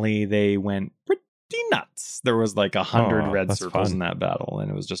 Apparently, they went pretty nuts. There was like 100 red circles in that battle, and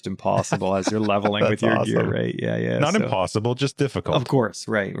it was just impossible as you're leveling with your gear, right? Yeah. Not impossible, just difficult. Of course,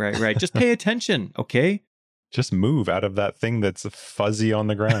 right. Just pay attention, okay? Just move out of that thing that's fuzzy on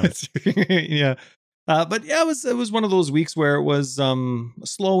the ground. Yeah. But yeah, it was one of those weeks where it was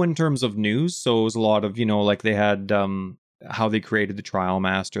slow in terms of news. So it was a lot of, like they had how they created the Trial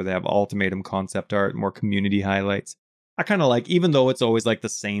Master. They have Ultimatum concept art, more community highlights. I kind of like, even though it's always like the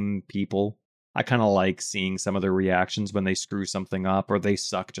same people, I kind of like seeing some of their reactions when they screw something up or they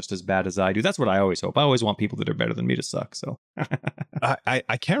suck just as bad as I do. That's what I always hope. I always want people that are better than me to suck. So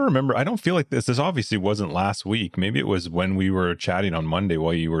I can't remember. I don't feel like this obviously wasn't last week. Maybe it was when we were chatting on Monday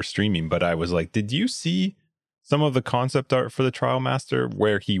while you were streaming. But I was like, did you see some of the concept art for the Trial Master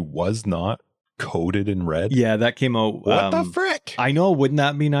where he was not coated in red? Yeah, that came out. What the frick? I know. Wouldn't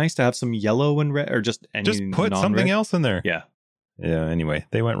that be nice to have some yellow and red, or just put something else in there? Yeah. Anyway,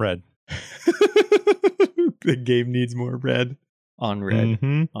 they went red. The game needs more red. On red.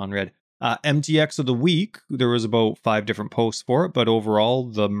 MTX of the week, there was about 5 different posts for it, but overall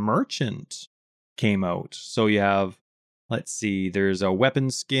the merchant came out. So you have, let's see, there's a weapon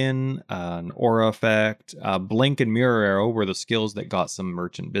skin, an aura effect, blink and mirror arrow were the skills that got some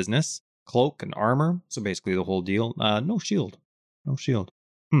merchant business, cloak and armor, so basically the whole deal. No shield.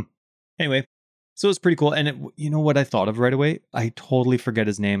 Anyway, So it's pretty cool. And you know what I thought of right away? I totally forget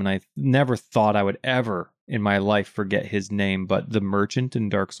his name, and I never thought I would ever in my life forget his name, but the merchant in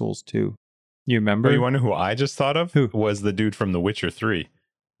Dark Souls 2. You remember? Oh, you wonder who I just thought of? Who? Was the dude from The Witcher 3.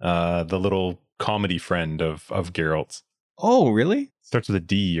 The little comedy friend of Geralt's. Oh, really? Starts with a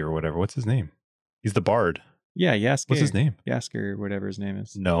D or whatever. What's his name? He's the bard. Yeah, Yasker. What's his name? Yasker, whatever his name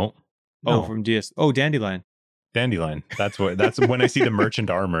is. No. Oh, from DS. Oh, Dandelion. Dandelion. That's when I see the merchant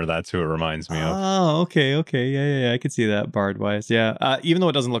armor, that's who it reminds me of. Oh, okay. Yeah. I could see that bard wise. Yeah. Even though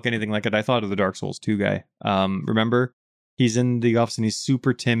it doesn't look anything like it, I thought of the Dark Souls 2 guy. Remember? He's in the office and he's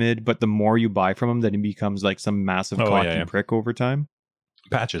super timid, but the more you buy from him, then he becomes like some massive cocky prick over time.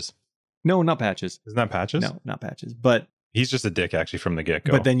 Patches. No, not Patches. Isn't that Patches? No, not Patches. But he's just a dick actually from the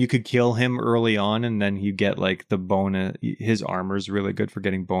get-go. But then you could kill him early on, and then you get like the bonus. His armor's really good for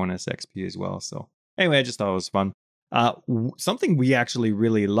getting bonus XP as well. So anyway, I just thought it was fun. Something we actually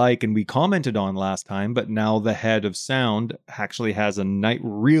really like, and we commented on last time, but now the head of sound actually has a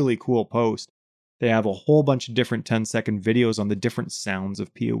really cool post. They have a whole bunch of different 10-second videos on the different sounds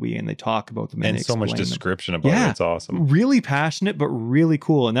of PoE, and they talk about them. And so much description about it. It's awesome. Really passionate, but really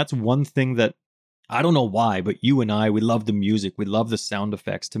cool. And that's one thing that, I don't know why, but you and I, we love the music. We love the sound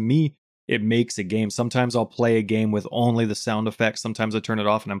effects. To me, it makes a game. Sometimes I'll play a game with only the sound effects. Sometimes I turn it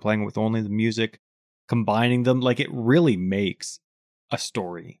off and I'm playing with only the music. Combining them, like, it really makes a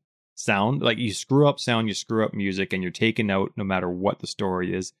story. Sound, like, you screw up sound, you screw up music, and you're taken out no matter what the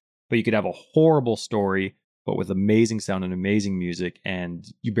story is. But you could have a horrible story, but with amazing sound and amazing music, and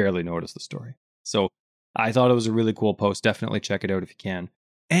you barely notice the story. So I thought it was a really cool post. Definitely check it out if you can.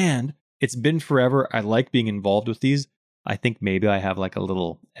 And it's been forever. I like being involved with these. I think maybe I have like a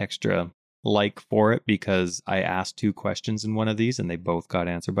little extra like for it because I asked 2 questions in one of these and they both got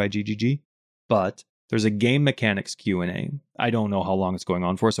answered by GGG. But there's a game mechanics Q&A. I don't know how long it's going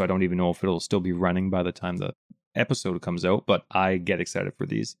on for, so I don't even know if it'll still be running by the time the episode comes out, but I get excited for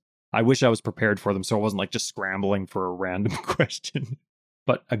these. I wish I was prepared for them so I wasn't like just scrambling for a random question.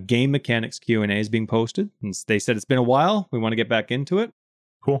 But a game mechanics Q&A is being posted, and they said it's been a while. We want to get back into it.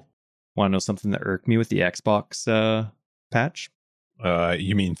 Cool. Want to know something that irked me with the Xbox patch?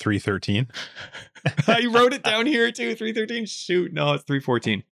 You mean 3.13? I wrote it down here too. 3.13. Shoot, no, it's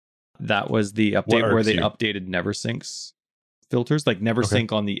 3.14. That was the update where they updated NeverSync's filters, like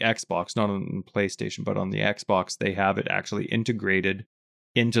NeverSync on the Xbox, not on PlayStation, but on the Xbox, they have it actually integrated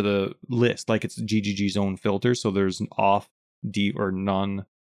into the list, like it's GGG's own filter. So there's an off, or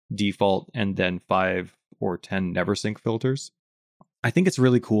non-default, and then 5 or 10 NeverSync filters. I think it's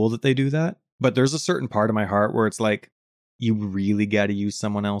really cool that they do that, but there's a certain part of my heart where it's like, you really got to use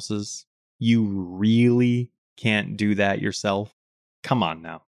someone else's. You really can't do that yourself. Come on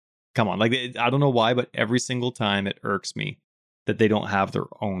now. Come on. Like, I don't know why, but every single time it irks me that they don't have their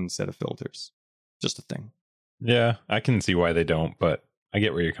own set of filters. Just a thing. Yeah, I can see why they don't, but I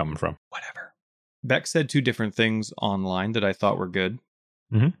get where you're coming from. Whatever. Beck said 2 different things online that I thought were good.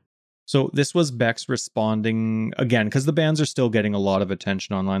 Mm-hmm. So this was Beck's responding, again, because the bans are still getting a lot of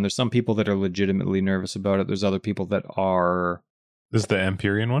attention online. There's some people that are legitimately nervous about it. There's other people that are... This is the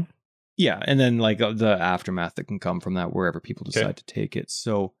Empyrean one? Yeah, and then like the aftermath that can come from that wherever people decide to take it.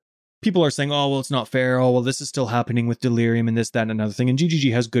 So people are saying, oh, well, it's not fair. Oh, well, this is still happening with Delirium and this, that, and another thing. And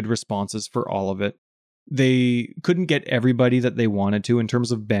GGG has good responses for all of it. They couldn't get everybody that they wanted to in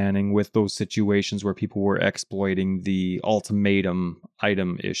terms of banning with those situations where people were exploiting the ultimatum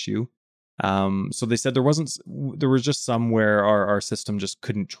item issue. So they said there was just some where our system just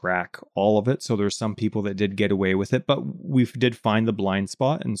couldn't track all of it. So there's some people that did get away with it, but we did find the blind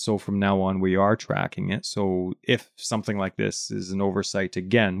spot. And so from now on, we are tracking it. So if something like this is an oversight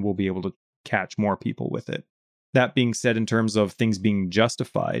again, we'll be able to catch more people with it. That being said, in terms of things being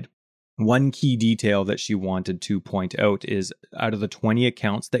justified, one key detail that she wanted to point out is out of the 20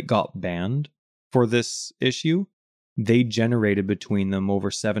 accounts that got banned for this issue, they generated between them over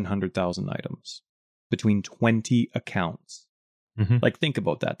 700,000 items between 20 accounts. Mm-hmm. Like, think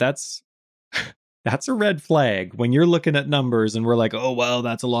about that. That's a red flag when you're looking at numbers and we're like, oh, well,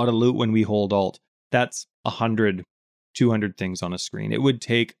 that's a lot of loot when we hold alt. That's 100, 200 things on a screen. It would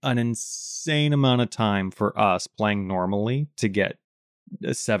take an insane amount of time for us playing normally to get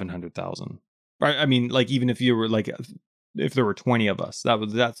 700,000. I mean, like, even if you were like, if there were 20 of us,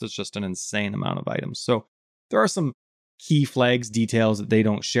 that's just an insane amount of items. So there are some key flags, details that they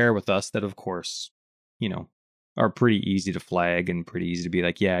don't share with us that, of course, are pretty easy to flag and pretty easy to be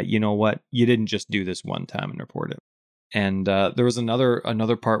like, yeah, you know what? You didn't just do this one time and report it. And there was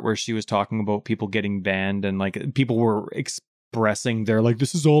another part where she was talking about people getting banned, and like people were expressing they're like,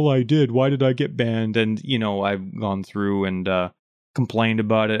 this is all I did. Why did I get banned? And, I've gone through and complained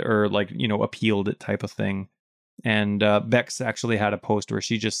about it or like, appealed it type of thing. And Bex actually had a post where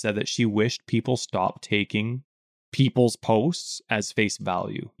she just said that she wished people stopped taking people's posts as face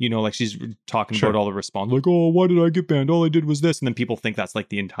value. Like she's talking about all the response, like, oh, why did I get banned? All I did was this. And then people think that's like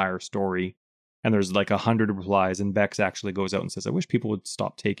the entire story. And there's like 100 replies. And Bex actually goes out and says, I wish people would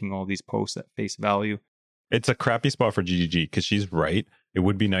stop taking all these posts at face value. It's a crappy spot for GGG because she's right. It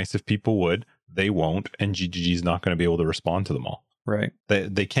would be nice if people would. They won't. And GGG's not going to be able to respond to them all. Right.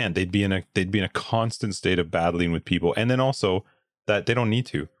 They can't. They'd be in a constant state of battling with people. And then also that they don't need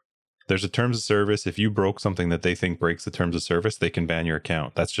to. There's a terms of service. If you broke something that they think breaks the terms of service, they can ban your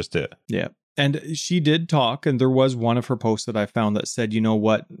account. That's just it. Yeah. And she did talk, and there was one of her posts that I found that said, you know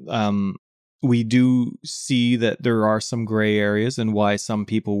what, we do see that there are some gray areas and why some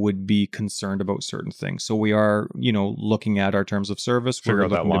people would be concerned about certain things. So we are, looking at our terms of service. We're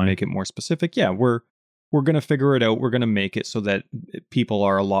looking to make it more specific. Yeah, we're going to figure it out. We're going to make it so that people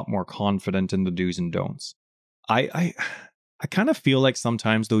are a lot more confident in the do's and don'ts. I kind of feel like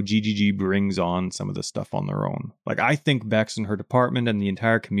sometimes, though, GGG brings on some of this stuff on their own. Like, I think Bex and her department and the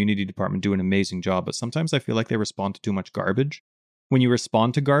entire community department do an amazing job, but sometimes I feel like they respond to too much garbage. When you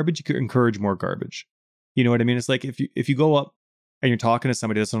respond to garbage, you can encourage more garbage. You know what I mean? It's like if you go up and you're talking to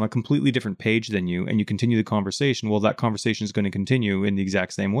somebody that's on a completely different page than you and you continue the conversation, well, that conversation is going to continue in the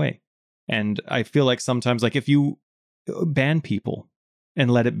exact same way. And I feel like sometimes, like, if you ban people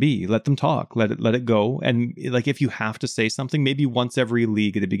and let it be, let them talk, let it go. And like, if you have to say something, maybe once every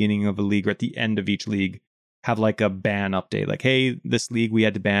league, at the beginning of a league or at the end of each league, have like a ban update. Like, hey, this league, we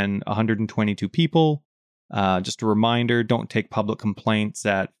had to ban 122 people. Just a reminder, don't take public complaints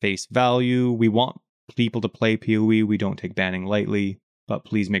at face value. We want people to play PoE. We don't take banning lightly, but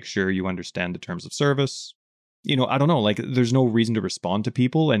please make sure you understand the terms of service. I don't know, like, there's no reason to respond to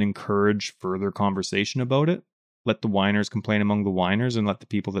people and encourage further conversation about it. Let the whiners complain among the whiners and let the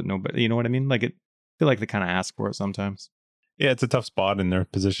people that know, but you know what I mean? Like, I feel like they kind of ask for it sometimes. Yeah, it's a tough spot in their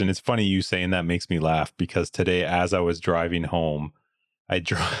position. It's funny you saying that makes me laugh because today, as I was driving home, I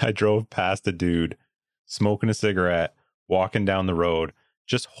drove past a dude smoking a cigarette, walking down the road,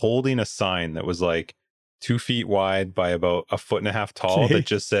 just holding a sign that was like 2 feet wide by about 1.5 feet tall that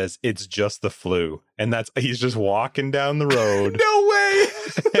just says, "It's just the flu." And he's just walking down the road. No way!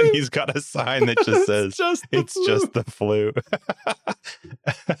 And he's got a sign that just says, "It's just the flu."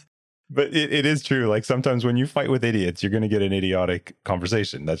 But it is true. Like, sometimes when you fight with idiots, you're going to get an idiotic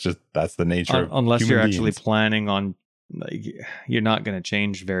conversation. That's the nature of unless you're beings. Actually planning on, like, you're not going to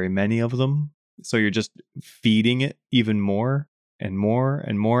change very many of them. So you're just feeding it even more and more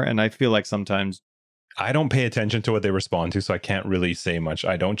and more. And I feel like sometimes I don't pay attention to what they respond to, so I can't really say much.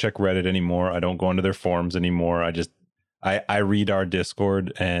 I don't check Reddit anymore. I don't go into their forums anymore. I read our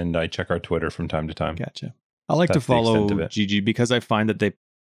Discord and I check our Twitter from time to time. Gotcha. I like to follow GG because I find that they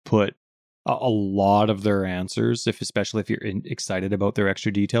put a lot of their answers, especially if you're excited about their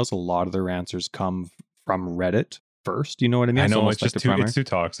extra details, a lot of their answers come from Reddit first. You know what I mean? I know, it's just it's too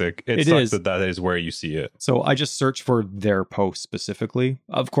toxic. It sucks that is where you see it. So I just search for their post specifically.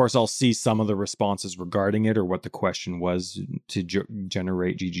 Of course, I'll see some of the responses regarding it or what the question was to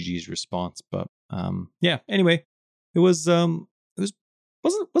generate GGG's response. But yeah. Anyway, it wasn't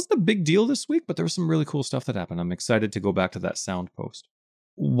a big deal this week, but there was some really cool stuff that happened. I'm excited to go back to that sound post.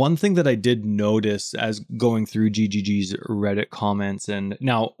 One thing that I did notice as going through GGG's Reddit comments, and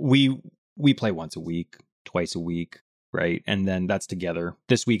now we play once a week, twice a week, right? And then that's together.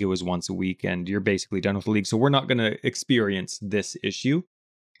 This week it was once a week and you're basically done with the league. So we're not going to experience this issue.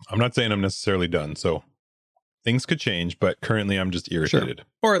 I'm not saying I'm necessarily done. So things could change, but currently I'm just irritated. Sure.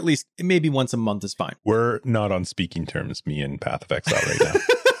 Or at least maybe once a month is fine. We're not on speaking terms, me and Path of Exile right now.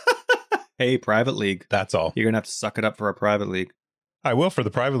 Hey, private league. That's all. You're going to have to suck it up for a private league. I will for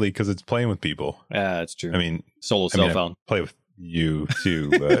the private league because it's playing with people. Yeah, that's true. I mean, solo cell phone. I play with you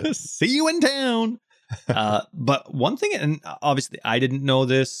too, but see you in town. But one thing, and obviously I didn't know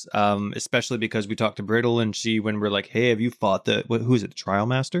this, especially because we talked to Brittle and when we're like, hey, have you fought who is it? The Trial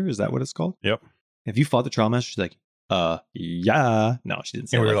Master? Is that what it's called? Yep. Have you fought the Trial Master? She's like, yeah. No, she didn't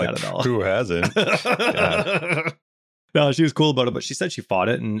say that at all. Who hasn't? No, she was cool about it, but she said she fought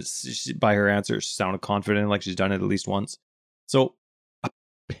it, and by her answer, she sounded confident, like she's done it at least once. So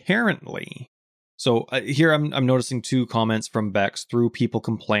apparently, here I'm noticing 2 comments from Bex through people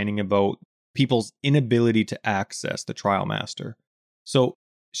complaining about people's inability to access the Trial Master. So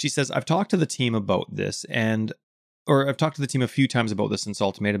she says, I've talked to the team about this, or I've talked to the team a few times about this since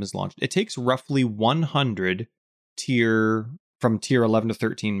Ultimatum is launched. It takes roughly 100 from tier 11 to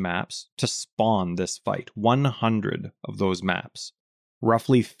 13 maps to spawn this fight. 100 of those maps.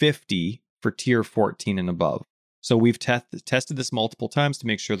 Roughly 50 for tier 14 and above. So we've tested this multiple times to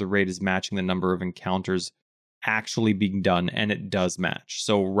make sure the rate is matching the number of encounters actually being done, and it does match.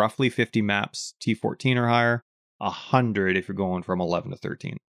 So roughly 50 maps T14 or higher, 100 if you're going from 11 to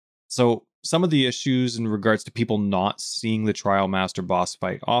 13. So some of the issues in regards to people not seeing the Trial Master boss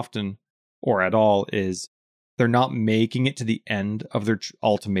fight often or at all is they're not making it to the end of their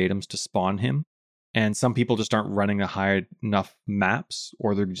ultimatums to spawn him. And some people just aren't running a high enough maps,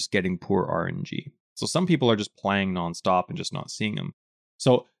 or they're just getting poor RNG. So some people are just playing nonstop and just not seeing him.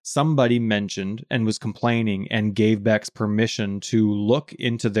 So somebody mentioned and was complaining and gave Bex permission to look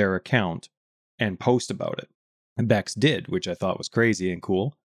into their account and post about it. And Bex did, which I thought was crazy and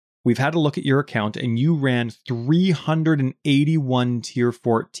cool. We've had a look at your account and you ran 381 tier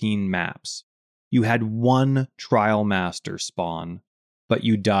 14 maps. You had one Trial Master spawn, but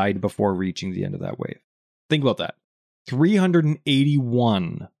you died before reaching the end of that wave. Think about that.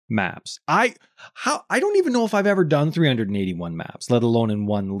 381 maps. I don't even know if I've ever done 381 maps, let alone in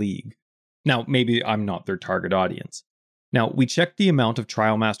one league. Now, maybe I'm not their target audience. Now, we checked the amount of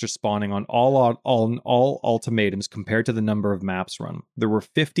Trial Master spawning on all ultimatums compared to the number of maps run. There were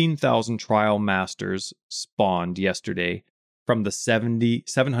 15,000 Trial Masters spawned yesterday from the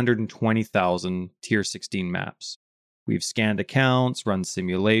 720,000 tier 16 maps. We've scanned accounts, run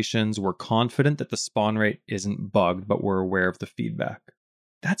simulations. We're confident that the spawn rate isn't bugged, but we're aware of the feedback.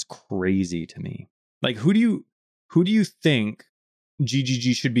 That's crazy to me. Like, who do you think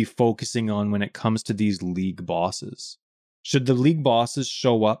GGG should be focusing on when it comes to these league bosses? Should the league bosses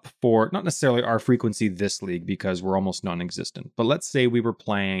show up for, not necessarily our frequency this league because we're almost non-existent, but let's say we were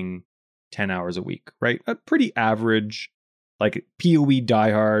playing 10 hours a week, right? A pretty average, like PoE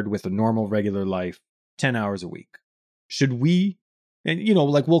diehard with a normal regular life, 10 hours a week. Should we, and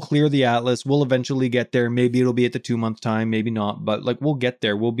like we'll clear the Atlas, we'll eventually get there. Maybe it'll be at the 2-month time, maybe not, but like we'll get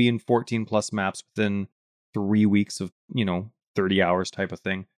there. We'll be in 14 plus maps within 3 weeks of, 30 hours type of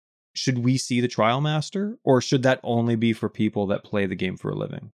thing. Should we see the Trial Master, or should that only be for people that play the game for a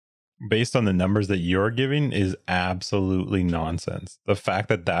living? Based on the numbers that you're giving is absolutely nonsense. The fact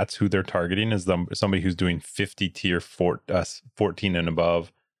that that's who they're targeting is somebody who's doing 50 tier 14 and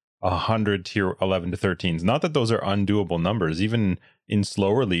above, 100 tier 11 to 13s. Not that those are undoable numbers. Even in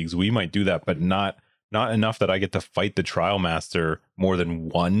slower leagues, we might do that, but not enough that I get to fight the Trial Master more than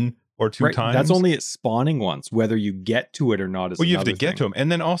 1 or 2 times. That's only at spawning once. Whether you get to it or not is well, you have to get to them.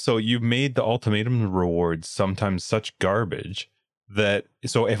 And then also you've made the ultimatum rewards sometimes such garbage that,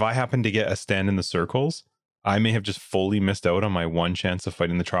 so if I happen to get a stand in the circles, I may have just fully missed out on my one chance of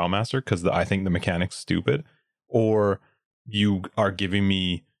fighting the Trial Master because I think the mechanic's stupid. Or you are giving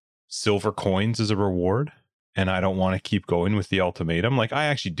me silver coins as a reward and I don't want to keep going with the ultimatum. Like, I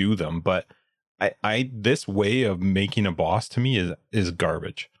actually do them, but this way of making a boss to me is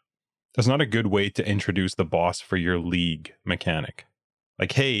garbage. That's not a good way to introduce the boss for your league mechanic.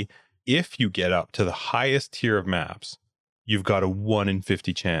 Like, hey, if you get up to the highest tier of maps, you've got a 1 in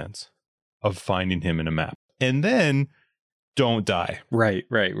 50 chance of finding him in a map. And then don't die. Right.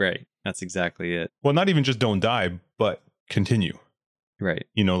 That's exactly it. Well, not even just don't die, but continue. Right.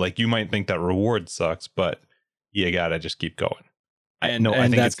 Like you might think that reward sucks, but you gotta just keep going. I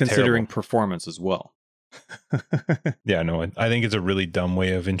think that's considering terrible performance as well. Yeah, no, I think it's a really dumb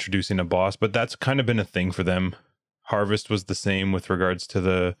way of introducing a boss, but that's kind of been a thing for them. Harvest was the same with regards to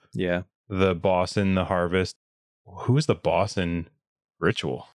the boss in the Harvest. Who is the boss in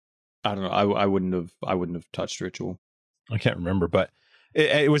Ritual? I don't know. I wouldn't have touched Ritual. I can't remember, but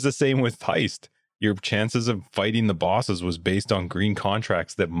it was the same with Heist. Your chances of fighting the bosses was based on green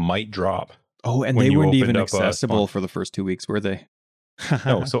contracts that might drop. Oh, and they weren't even accessible for the first 2 weeks, were they?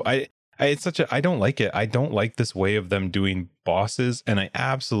 No, so I don't like it. I don't like this way of them doing bosses, and I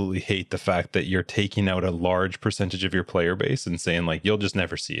absolutely hate the fact that you're taking out a large percentage of your player base and saying like you'll just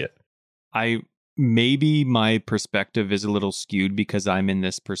never see it. Maybe my perspective is a little skewed because I'm in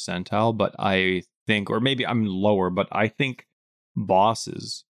this percentile, but I think, or maybe I'm lower, but I think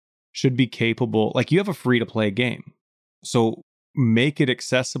bosses should be capable. Like, you have a free to play game, so make it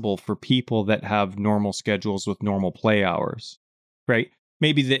accessible for people that have normal schedules with normal play hours, right?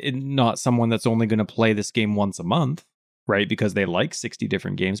 Maybe not someone that's only going to play this game once a month, right? Because they like 60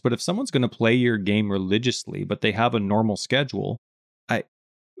 different games. But if someone's going to play your game religiously, but they have a normal schedule,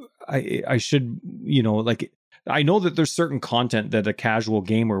 I should, like, I know that there's certain content that a casual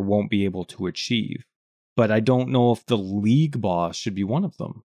gamer won't be able to achieve, but I don't know if the league boss should be one of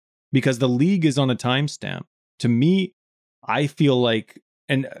them, because the league is on a timestamp. To me, I feel like,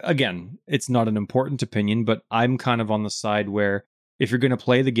 and again, it's not an important opinion, but I'm kind of on the side where if you're going to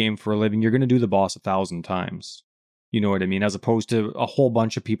play the game for a living, you're going to do the boss 1,000 times. You know what I mean? As opposed to a whole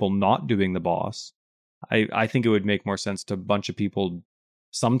bunch of people not doing the boss I think it would make more sense to a bunch of people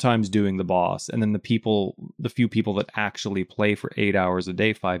sometimes doing the boss, and then the few people that actually play for 8 hours a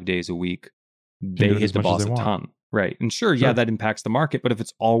day, 5 days a week, they do it hit as the much as boss they a want. ton. Right. And sure, Sure. yeah, that impacts the market, but if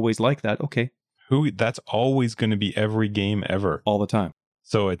it's always like that, okay, That's always going to be every game ever. all the time.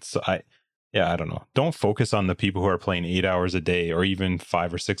 So I don't know. Don't focus on the people who are playing 8 hours a day or even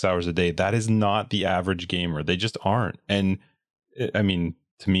 5 or 6 hours a day. That is not the average gamer. They just aren't. And I mean,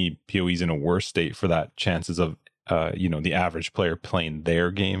 to me, PoE's in a worse state for that chances of, the average player playing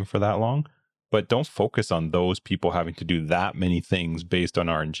their game for that long. But don't focus on those people having to do that many things based on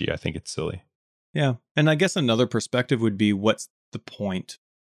RNG. I think it's silly. Yeah. And I guess another perspective would be, what's the point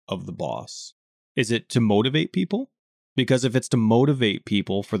of the boss? Is it to motivate people? Because if it's to motivate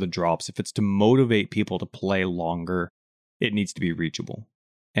people for the drops, if it's to motivate people to play longer, it needs to be reachable.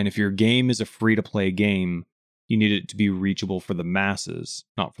 And if your game is a free-to-play game, you need it to be reachable for the masses,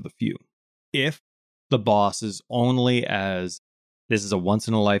 not for the few. If the boss is only as, this is a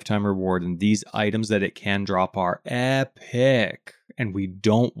once-in-a-lifetime reward, and these items that it can drop are epic, and we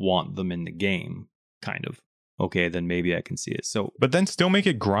don't want them in the game, kind of, okay, then maybe I can see it. So, but then still make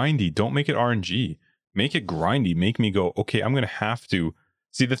it grindy. Don't make it RNG. Make it grindy. Make me go, okay, I'm going to have to.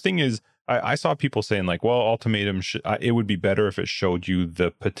 See, the thing is, I saw people saying like, well, Ultimatum, it would be better if it showed you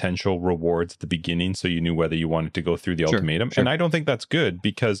the potential rewards at the beginning so you knew whether you wanted to go through the Ultimatum. Sure. And I don't think that's good,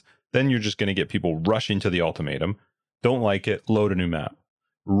 because then you're just going to get people rushing to the Ultimatum. Don't like it, load a new map.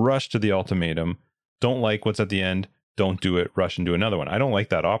 Rush to the Ultimatum. Don't like what's at the end. Don't do it, rush into another one. I don't like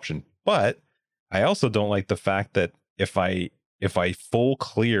that option. But I also don't like the fact that if I full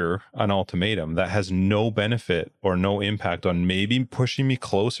clear an Ultimatum, that has no benefit or no impact on maybe pushing me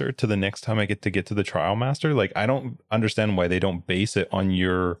closer to the next time I get to the Trial Master. Like, I don't understand why they don't base it on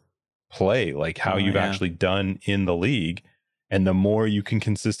your play, like how you've actually done in the league. And the more you can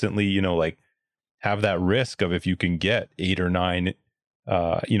consistently, like have that risk of, if you can get 8 or 9,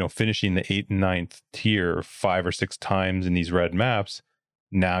 finishing the 8th and 9th tier 5 or 6 times in these red maps,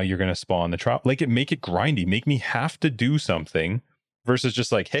 now you're going to spawn the trial. Like, make it grindy. Make me have to do something versus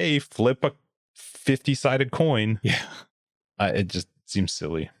just like, hey, flip a 50-sided coin. Yeah. It just seems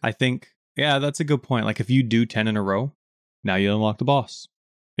silly. I think, yeah, that's a good point. Like, if you do 10 in a row, now you unlock the boss.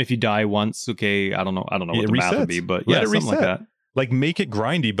 If you die once, okay, I don't know what the math would be, but yeah, something like that. Like, make it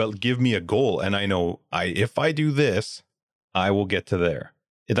grindy, but give me a goal. And I know if I do this, I will get to there.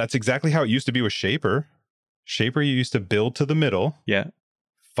 That's exactly how it used to be with Shaper. Shaper, you used to build to the middle. Yeah.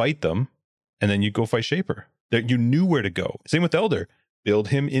 Fight them, and then you go fight Shaper. You knew where to go. Same with Elder. Build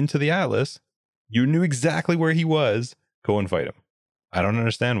him into the Atlas. You knew exactly where he was. Go and fight him. I don't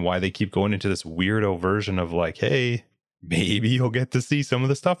understand why they keep going into this weirdo version of like, hey, maybe you'll get to see some of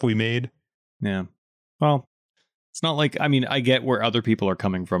the stuff we made. Yeah. Well, it's not like, I mean, I get where other people are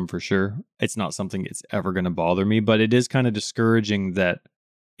coming from for sure. It's not something it's ever going to bother me, but it is kind of discouraging that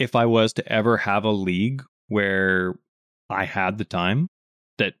if I was to ever have a league where I had the time,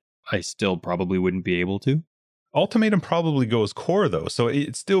 that I still probably wouldn't be able to. Ultimatum probably goes core though, so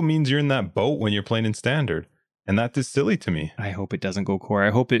it still means you're in that boat when you're playing in standard, and that is silly to me. I hope it doesn't go core. I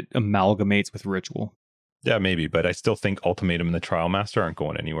hope it amalgamates with ritual. Yeah, maybe, but I still think Ultimatum and the Trial Master aren't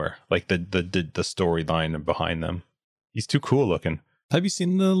going anywhere. Like the storyline behind them, he's too cool looking. Have you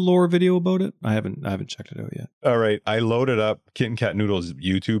seen the lore video about it? I haven't checked it out yet. All right, I loaded up Kitten Cat Noodle's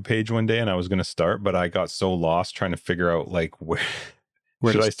YouTube page one day, and I was going to start, but I got so lost trying to figure out like where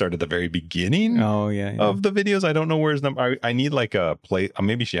should I start at the very beginning? Oh yeah. Of the videos. I don't know where's number. I need like a play.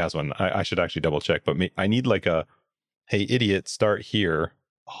 Maybe she has one. I should actually double check. But I need like a, hey idiot, start here.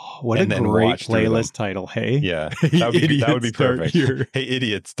 Oh, what a great playlist title. Hey, yeah, that would be perfect. Here. Hey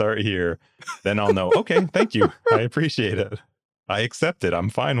idiot, start here. Then I'll know. Okay, thank you. I appreciate it. I accept it. I'm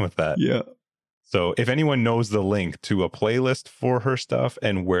fine with that. Yeah. So if anyone knows the link to a playlist for her stuff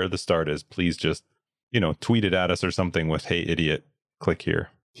and where the start is, please just tweet it at us or something with hey idiot. Click here.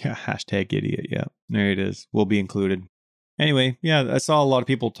 Yeah, hashtag idiot. Yeah, there it is. We'll be included. Anyway, yeah, I saw a lot of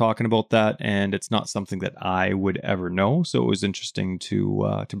people talking about that, and it's not something that I would ever know. So it was interesting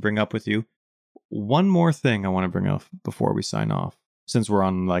to bring up with you. One more thing I want to bring up before we sign off, since we're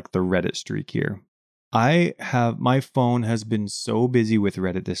on like the Reddit streak here. My phone has been so busy with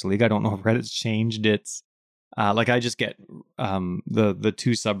Reddit this week. I don't know if Reddit's changed its. Like I just get the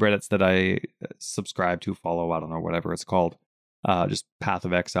 2 subreddits that I subscribe to, follow. I don't know, whatever it's called. Just Path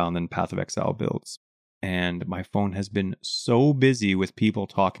of Exile and then Path of Exile builds. And my phone has been so busy with people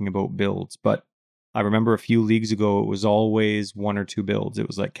talking about builds. But I remember a few leagues ago, it was always 1 or 2 builds. It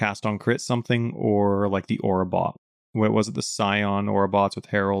was like Cast on Crit something, or like the Aura bot. What was it? The Scion Aura bots with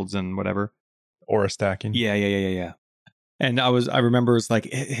Heralds and whatever. Aura stacking. Yeah. And I remember it's like,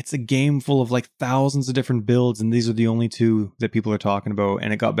 it's a game full of like thousands of different builds, and these are the only two that people are talking about.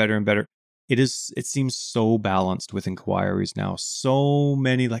 And it got better and better. It seems so balanced with inquiries now. So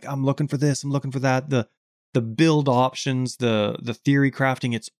many, like, I'm looking for this, I'm looking for that. The build options, the theory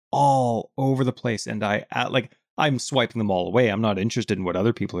crafting, it's all over the place. And I'm swiping them all away. I'm not interested in what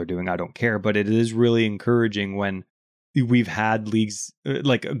other people are doing. I don't care. But it is really encouraging when we've had leagues,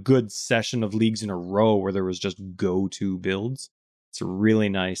 like a good session of leagues in a row where there was just go-to builds. It's really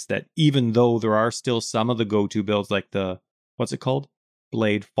nice that even though there are still some of the go-to builds, like what's it called?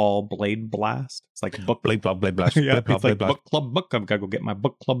 Blade Fall, Blade Blast. It's like book Blade Blast. Yeah, Blade it's like Blast. book club book. I've got to go get my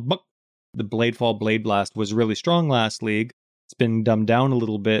book club book. The Blade Fall, Blade Blast was really strong last league. It's been dumbed down a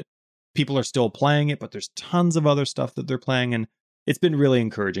little bit. People are still playing it, but there's tons of other stuff that they're playing, and it's been really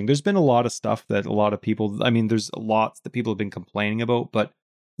encouraging. There's been a lot of stuff that a lot of people, there's lots that people have been complaining about, but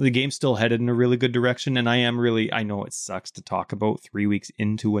the game's still headed in a really good direction. And I know it sucks to talk about 3 weeks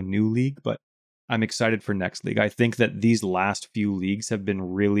into a new league, but I'm excited for next league. I think that these last few leagues have been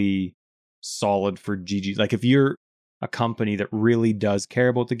really solid for GG. Like, if you're a company that really does care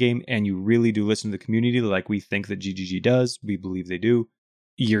about the game and you really do listen to the community, like we think that GGG does, we believe they do,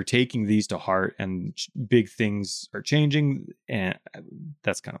 you're taking these to heart, and big things are changing, and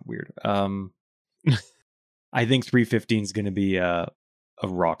that's kind of weird. I think 315 is going to be a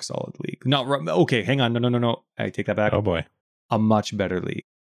rock solid league. Okay, hang on. No. I take that back. Oh boy. A much better league.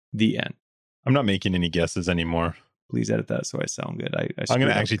 The end. I'm not making any guesses anymore. Please edit that so I sound good. I'm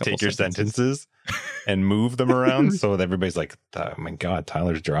going to actually take your sentences and move them around so that everybody's like, oh my God,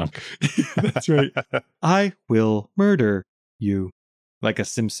 Tyler's drunk. That's right. I will murder you. Like a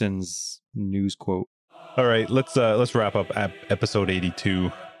Simpsons news quote. All right, let's wrap up episode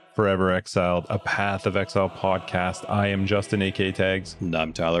 82, Forever Exiled, a Path of Exile podcast. I am Justin, aka Tags. And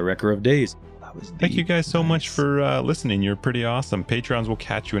I'm Tyler, Wrecker of Days. Thank you guys so much for listening. You're pretty awesome. Patrons will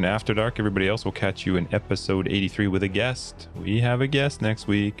catch you in After Dark. Everybody else will catch you in episode 83 with a guest. We have a guest next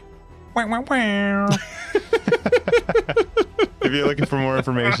week. If you're looking for more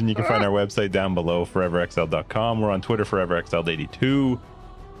information, you can find our website down below, foreverexiled.com. We're on Twitter, foreverexiled82.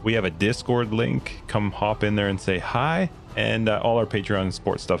 We have a Discord link. Come hop in there and say hi. And all our Patreon and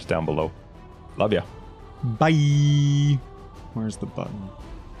sports stuff's down below. Love ya. Bye. Where's the button?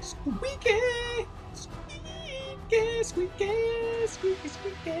 Squeaky, squeaky, squeaky, squeaky,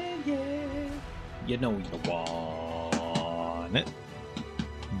 squeaky, yeah. You know you want it.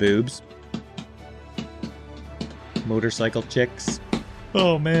 Boobs. Motorcycle chicks.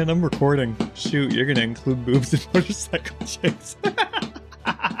 Oh man, I'm recording. Shoot, you're gonna include boobs and motorcycle chicks.